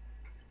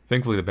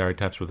 Thankfully the battery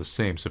types were the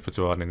same, so it fits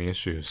without any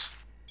issues.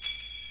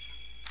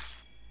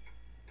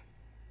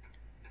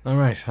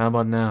 Alright, how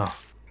about now?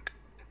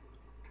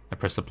 I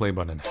press the play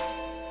button.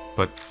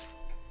 But...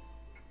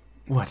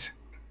 What?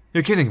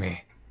 You're kidding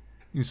me!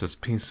 Useless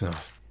piece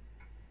of...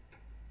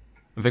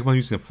 I think about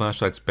using the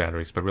flashlight's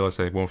batteries, but I realize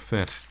they won't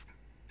fit.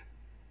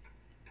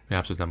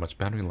 Perhaps there's not much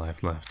battery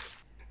life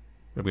left.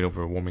 Maybe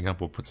over warming up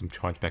we'll put some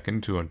charge back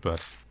into it,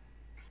 but...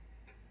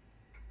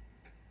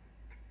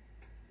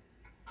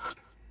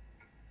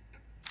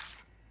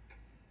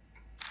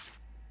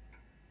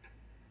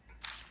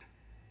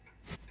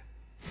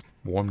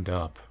 Warmed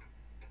up.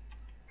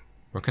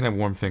 Where can I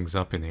warm things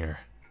up in here?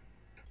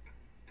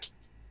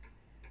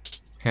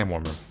 Hand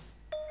warmer.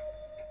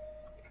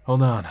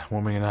 Hold on,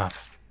 warming it up.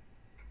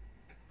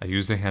 I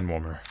use the hand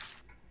warmer.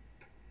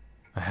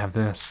 I have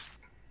this.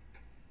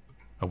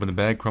 Open the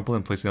bag, crumple it,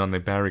 and place it on the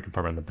battery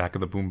compartment in the back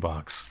of the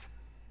boombox.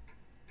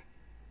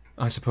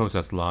 I suppose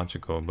that's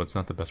logical, but it's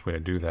not the best way to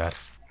do that.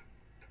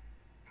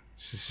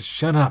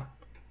 Shut up!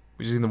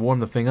 We just need to warm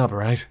the thing up,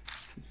 right?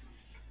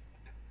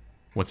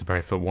 Once the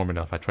battery felt warm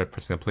enough, I tried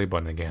pressing the play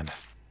button again.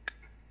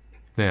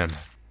 Then...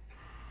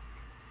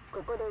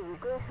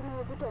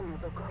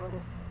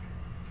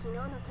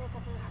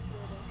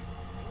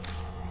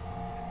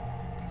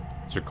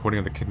 It's a recording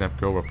of the kidnapped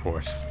girl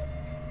report.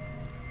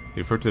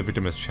 They refer to the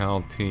victim as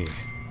Child T.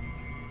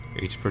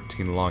 Age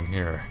 13, long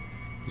hair.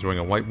 She's wearing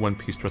a white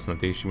one-piece dress on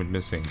the day she went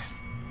missing.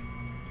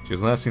 She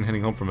was last seen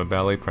heading home from a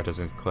ballet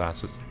practice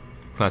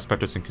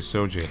practice in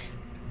Kusoji.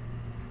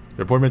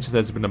 The report mentions that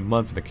it's been a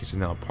month and the case is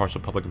now a partial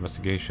public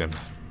investigation.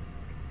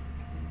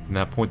 From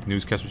that point, the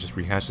newscaster just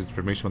rehashes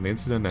information on the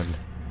incident and...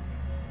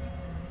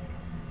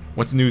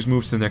 Once the news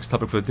moves to the next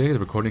topic for the day, the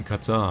recording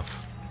cuts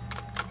off.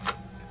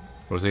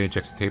 Rose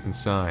ejects the tape in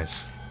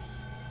size.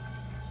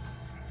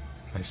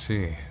 I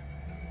see.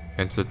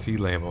 Hence the T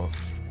label.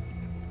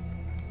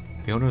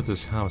 The owner of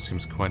this house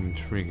seems quite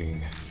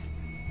intriguing.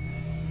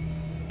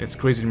 It's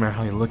crazy no matter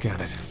how you look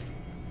at it.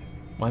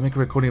 Why make a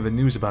recording of the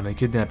news about a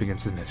kidnapping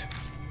incident?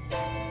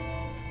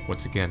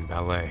 Once again,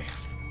 ballet.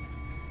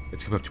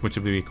 It's come up too much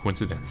of a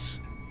coincidence.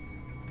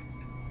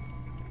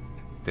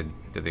 Did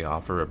the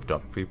author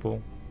abduct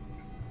people?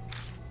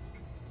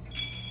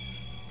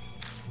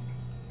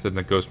 Then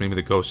the ghost, maybe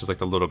the ghost is like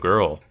the little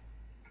girl.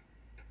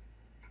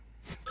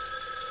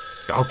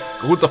 Oh,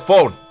 go with the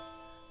phone!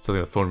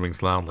 Suddenly the phone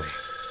rings loudly.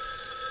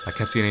 I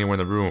can't see it anywhere in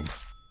the room.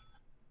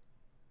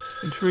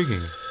 Intriguing.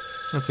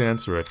 Let's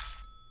answer it.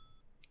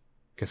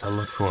 Guess I'll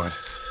look for it.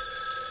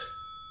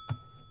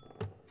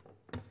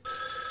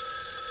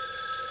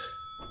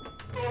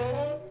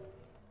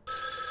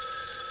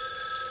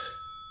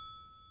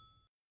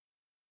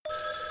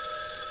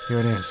 Here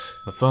it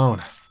is, the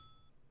phone.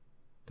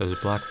 There's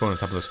a black phone on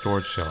top of the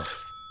storage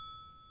shelf.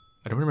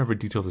 I don't remember every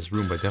detail of this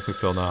room, but it definitely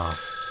felt off.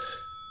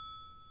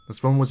 This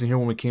phone wasn't here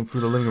when we came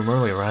through the living room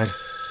earlier, right?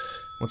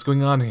 What's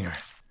going on here?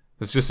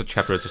 This is just a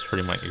chapter that's just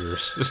hurting my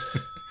ears.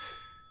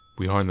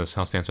 We are in this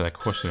house to answer that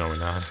question, are we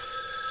not?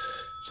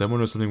 Someone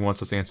or something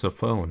wants us to answer the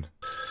phone.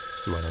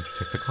 So why don't you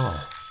take the call?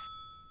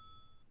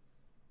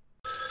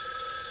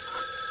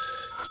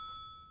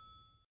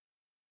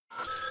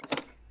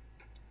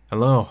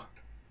 Hello?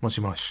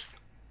 Moshi moshi.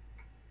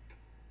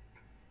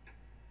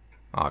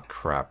 Aw,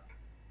 crap.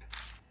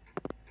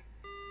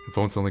 The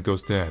phone suddenly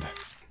goes dead.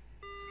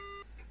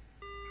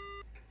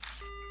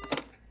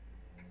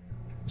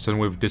 A sudden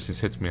wave of distance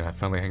hits me and I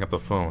finally hang up the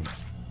phone.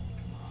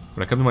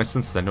 When I come to my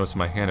senses, I notice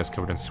my hand is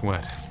covered in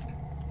sweat.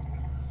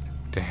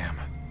 Damn.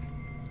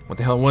 What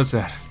the hell was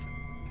that?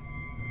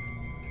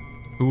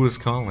 Who was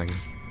calling?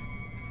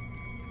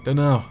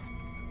 Dunno.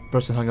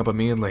 Person hung up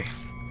immediately.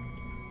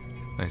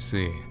 I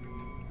see.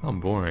 How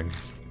boring.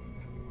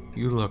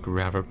 You look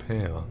rather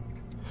pale.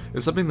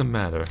 Is something the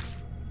matter?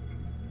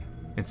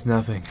 It's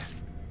nothing.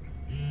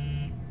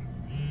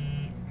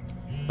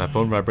 My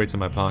phone vibrates in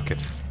my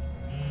pocket.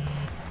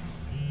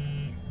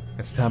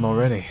 It's time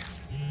already.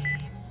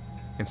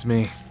 It's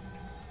me.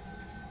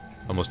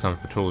 Almost time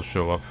for patrol to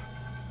show up.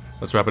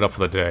 Let's wrap it up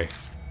for the day.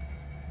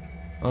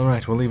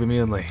 Alright, we'll leave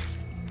immediately.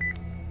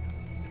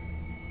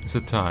 Is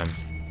it time?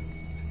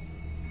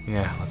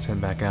 Yeah, let's head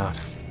back out.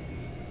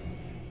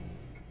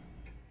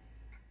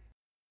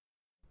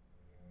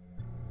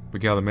 We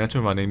got the mansion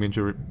of any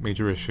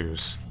major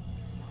issues.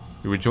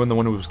 We rejoined the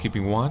one who was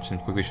keeping watch and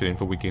quickly shared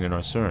info we gained in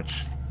our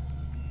search.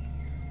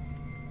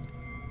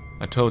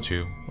 I told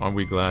you, aren't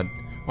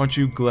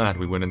you glad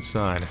we went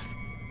inside?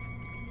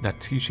 That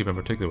T-shape in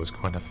particular was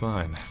quite a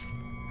find.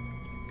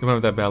 Come out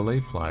with that ballet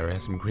flyer, it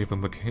has some grave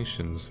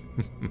implications.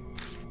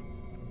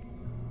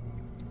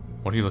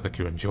 Why do you look like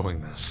you're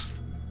enjoying this?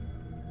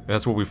 If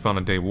that's what we found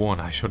on day one,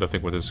 I sure don't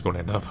think where this is going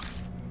to end up.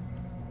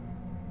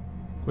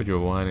 Quit your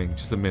whining,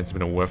 just admit it's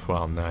been a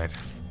worthwhile night.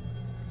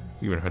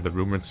 You even heard the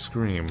rumored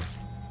scream.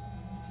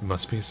 It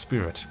must be a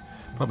spirit,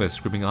 probably a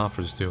screaming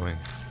Offer's doing.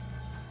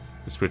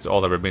 The spirit's all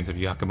that remains of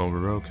Yakumo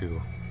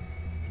Moroku.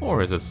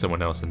 Or is it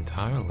someone else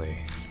entirely?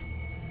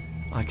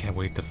 I can't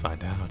wait to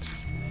find out.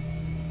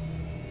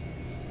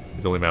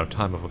 It's only a matter of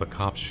time before the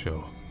cops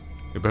show.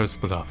 We better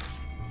split up.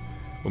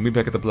 We'll meet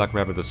back at the Black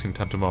Rabbit at the same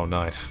time tomorrow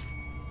night.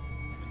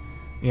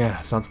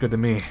 Yeah, sounds good to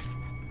me.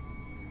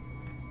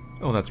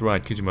 Oh, that's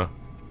right, Kijima.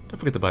 Don't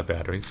forget to buy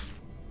batteries.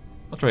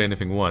 I'll try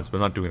anything once, but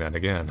I'm not doing that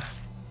again.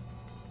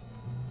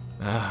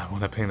 Ah,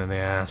 what a pain in the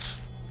ass.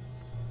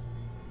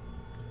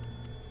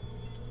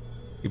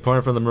 We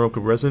parted from the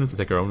Moroku residence and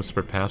take our own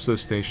separate paths to the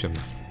station.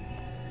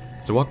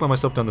 As I walk by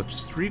myself down the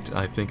street,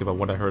 I think about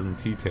what I heard in the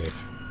T-tape.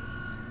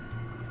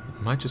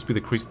 It might just be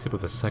the crazy tip of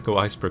the psycho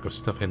iceberg of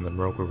stuff hidden in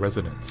the Moroku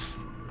residence.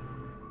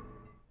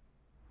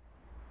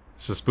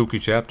 It's a spooky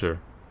chapter.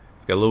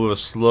 It's got a little bit of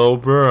a slow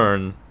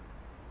burn.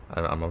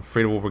 I'm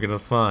afraid of what we're gonna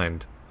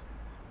find.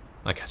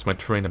 I catch my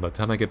train, and by the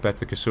time I get back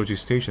to Kisoji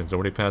Station, it's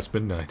already past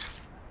midnight.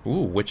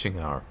 Ooh, witching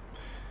hour.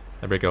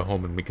 I better go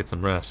home and get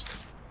some rest.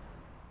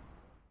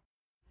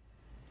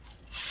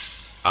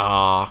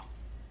 Ah.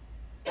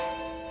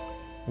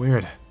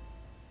 Weird.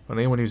 When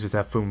anyone uses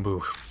that phone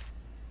booth.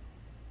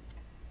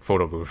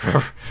 Photo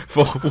booth.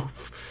 Photo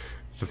booth.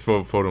 The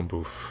photo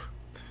booth.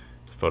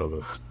 It's a photo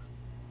booth.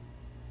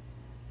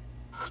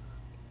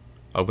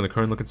 Open the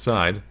curtain, look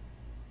inside.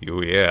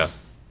 Oh yeah.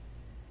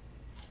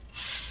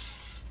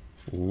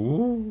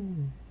 Ooh.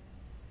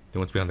 No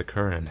one's behind the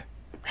curtain.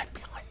 Right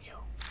behind you.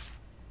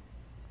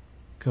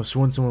 Could have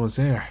sworn someone was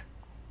there.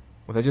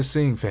 Was I just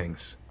seeing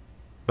things?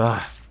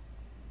 Bah.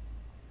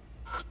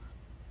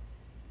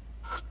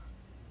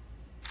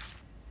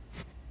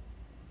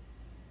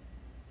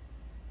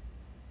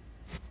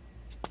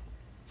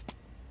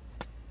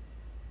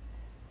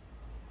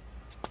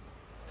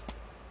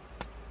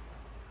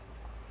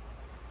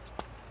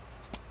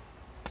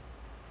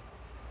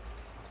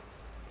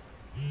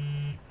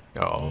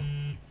 Uh-oh.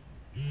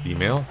 The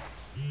email?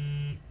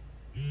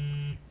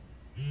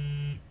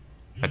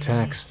 A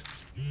text.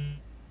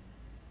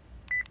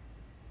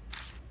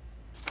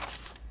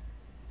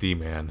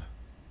 D-Man.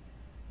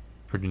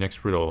 For your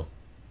next riddle.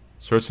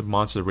 Search the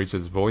monster that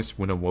raises its voice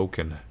when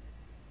awoken.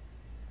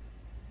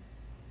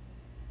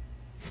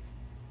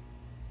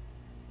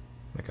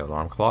 Like an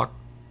alarm clock?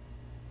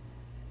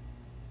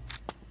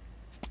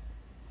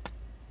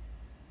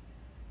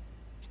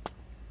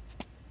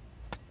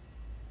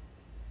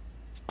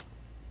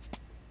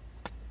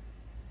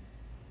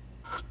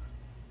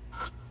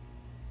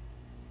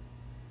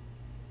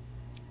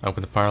 I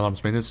opened the fire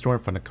alarm's maintenance door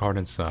and found a card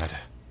inside.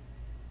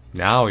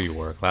 Now you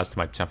work. Last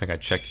time I think I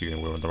checked you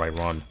and we were on the right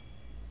run.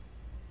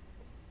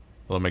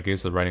 I'll my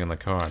gaze to the writing on the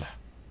card.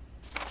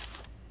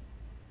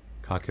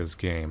 Kakia's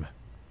game.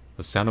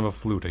 The sound of a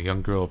flute, a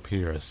young girl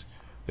appears.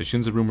 The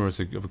Shin's rumor is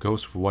of a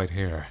ghost with white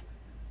hair.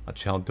 A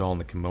child doll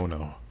in a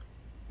kimono.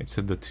 It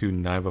said the two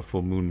Naiva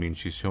full moon means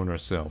she's shown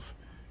herself.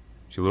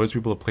 She lures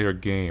people to play her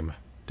game,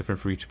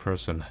 different for each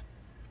person.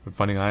 From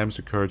finding items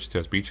to courage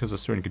tests, but each has a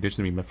certain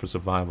condition to be met for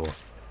survival.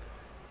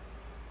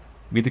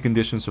 Meet the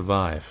condition,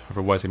 survive,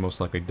 otherwise they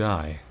most likely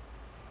die.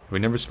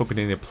 Having never spoken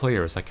to any of the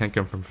players, I can't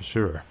confirm for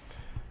sure.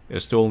 It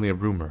is still only a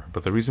rumor,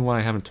 but the reason why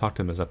I haven't talked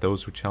to them is that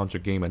those who challenge her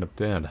game end up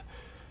dead,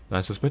 and I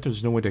suspect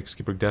there's no way to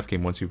escape her death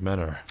game once you've met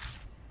her.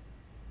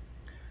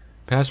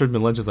 Past there have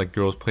been legends like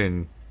girls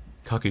playing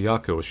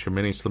Kakuyako share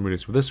many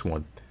similarities with this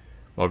one.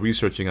 While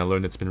researching, I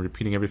learned it's been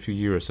repeating every few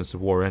years since the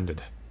war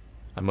ended.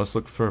 I must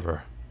look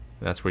further,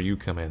 and that's where you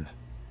come in.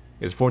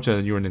 It is fortunate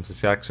that you are in this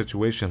exact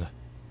situation.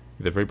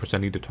 You're the very person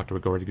I need to talk to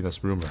regarding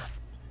this rumor.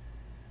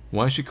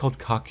 Why is she called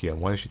Kakia,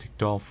 and why does she take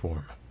doll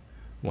form?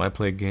 Why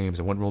play games,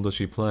 and what role does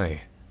she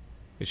play?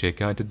 Is she a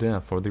guide to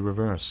death, or the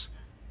reverse?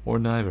 Or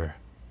neither?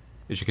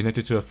 Is she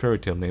connected to a fairy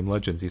tale named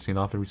Legends you've seen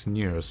off in recent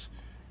years?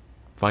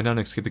 Find out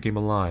and escape the game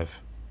alive.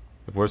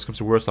 If worst comes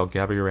to worst, I'll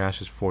gather your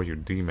ashes for you,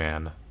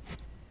 D-Man.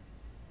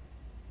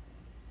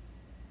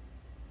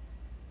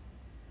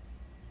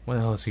 What the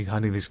hell is he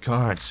hiding these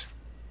cards?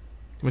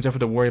 Too much effort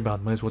to worry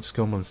about, might as well just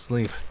go home and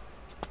sleep.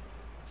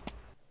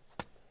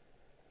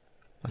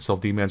 I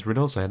solved D-Man's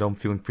riddles. I don't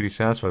feeling pretty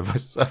satisfied with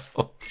myself.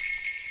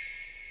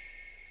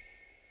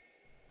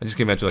 I just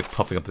can imagine like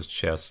puffing up his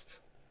chest.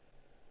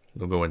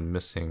 Logo and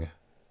missing.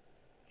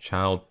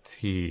 Child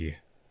T.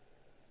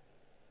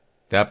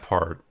 That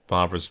part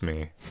bothers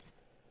me.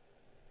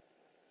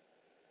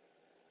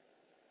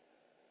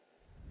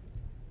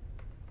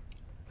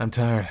 I'm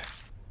tired.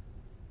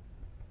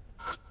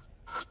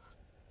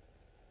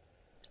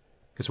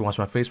 Guess I'll wash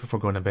my face before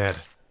going to bed.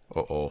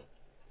 Uh-oh.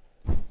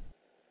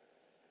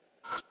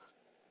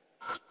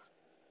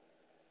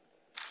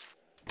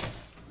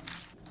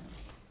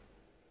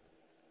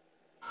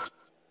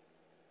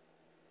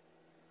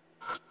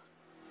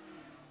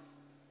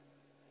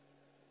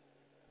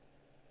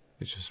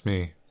 It's just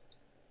me.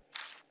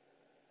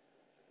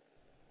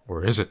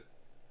 Or is it?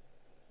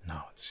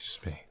 No, it's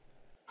just me.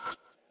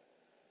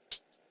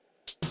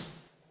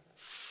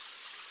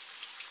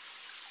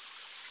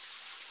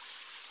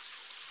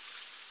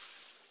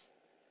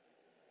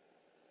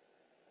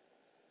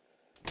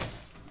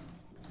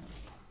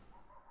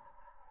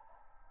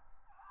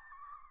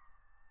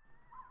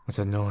 What's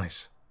that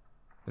noise?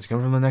 It's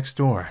coming from the next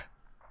door.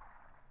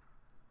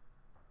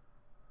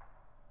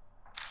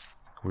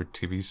 Weird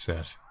TV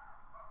set.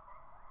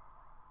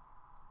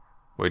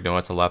 Wait, no,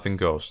 it's a laughing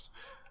ghost.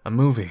 A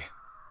movie.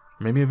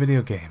 Maybe a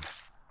video game.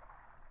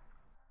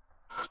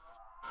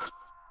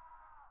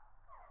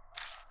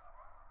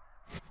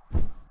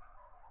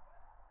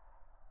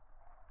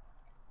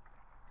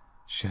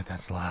 Shit,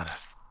 that's loud.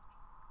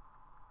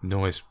 The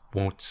noise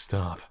won't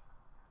stop.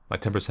 My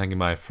temper's hanging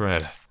by a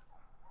thread.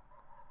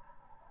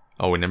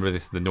 Oh, remember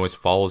this? The noise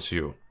follows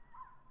you.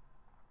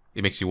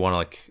 It makes you want to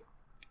like.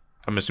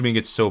 I'm assuming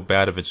it's so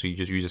bad eventually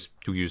you just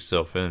do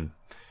yourself in.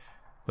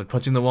 But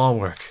punching the wall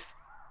work.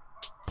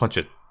 Punch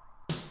it.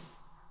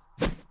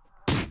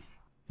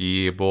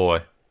 Yeah,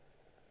 boy.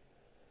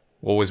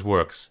 Always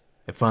works.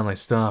 It finally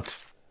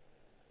stopped.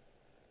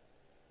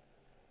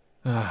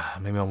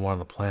 Maybe I'll water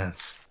the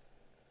plants.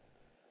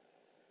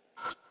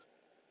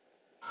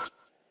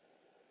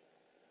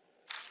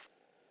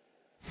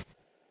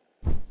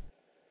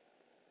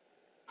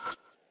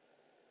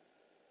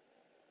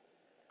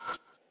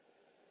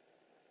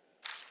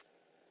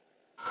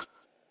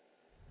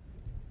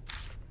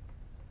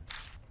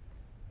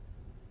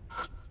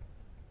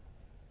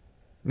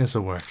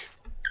 This'll work.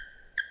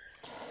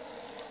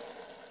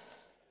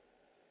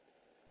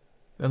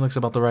 That looks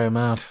about the right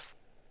amount.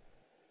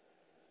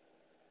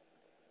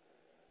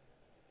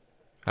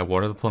 I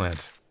water the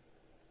plant.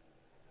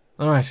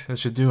 Alright, that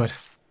should do it.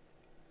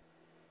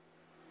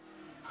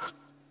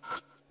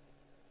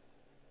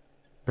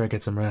 Better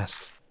get some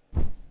rest.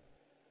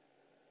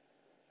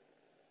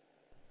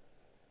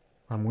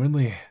 I'm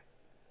weirdly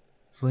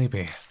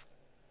sleepy.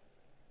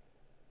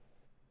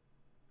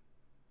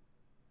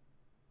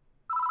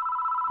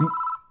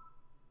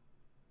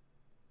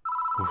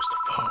 Who's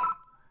the phone?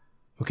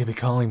 Who could be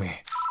calling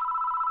me?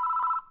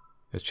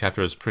 This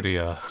chapter is pretty,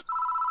 it's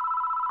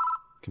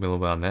giving me a little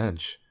bit on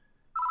edge.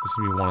 This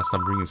made me want to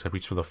stop ringing, so I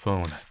reach for the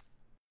phone.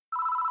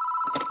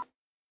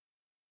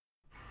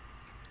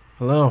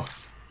 Hello?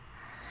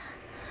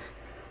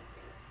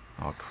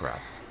 Oh, crap.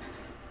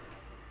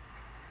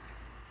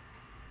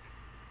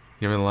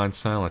 The other line's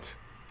silent.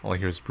 All I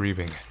hear is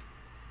breathing.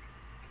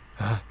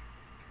 Huh?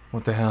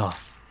 What the hell?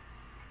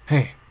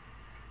 Hey,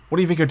 what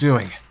do you think you're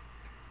doing?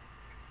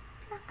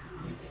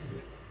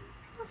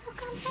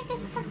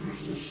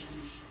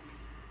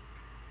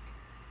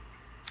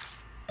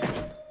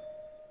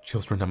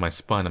 Chills run down my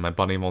spine and my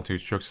body in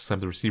multitude strokes to slam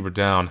the receiver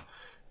down.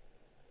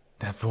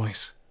 That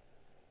voice.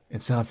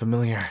 It sounded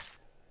familiar.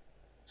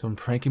 Someone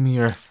pranking me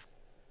or...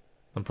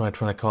 I'm probably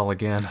trying to call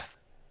again.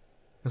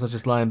 Guess I'll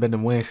just lie in bed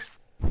and wait.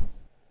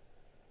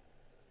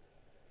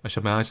 I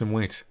shut my eyes and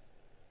wait.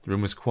 The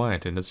room is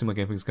quiet and it doesn't seem like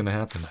anything's gonna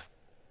happen.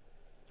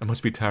 I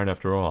must be tired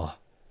after all.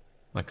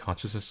 My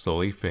consciousness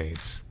slowly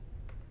fades.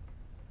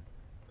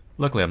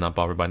 Luckily I'm not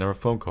bothered by another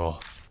phone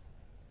call.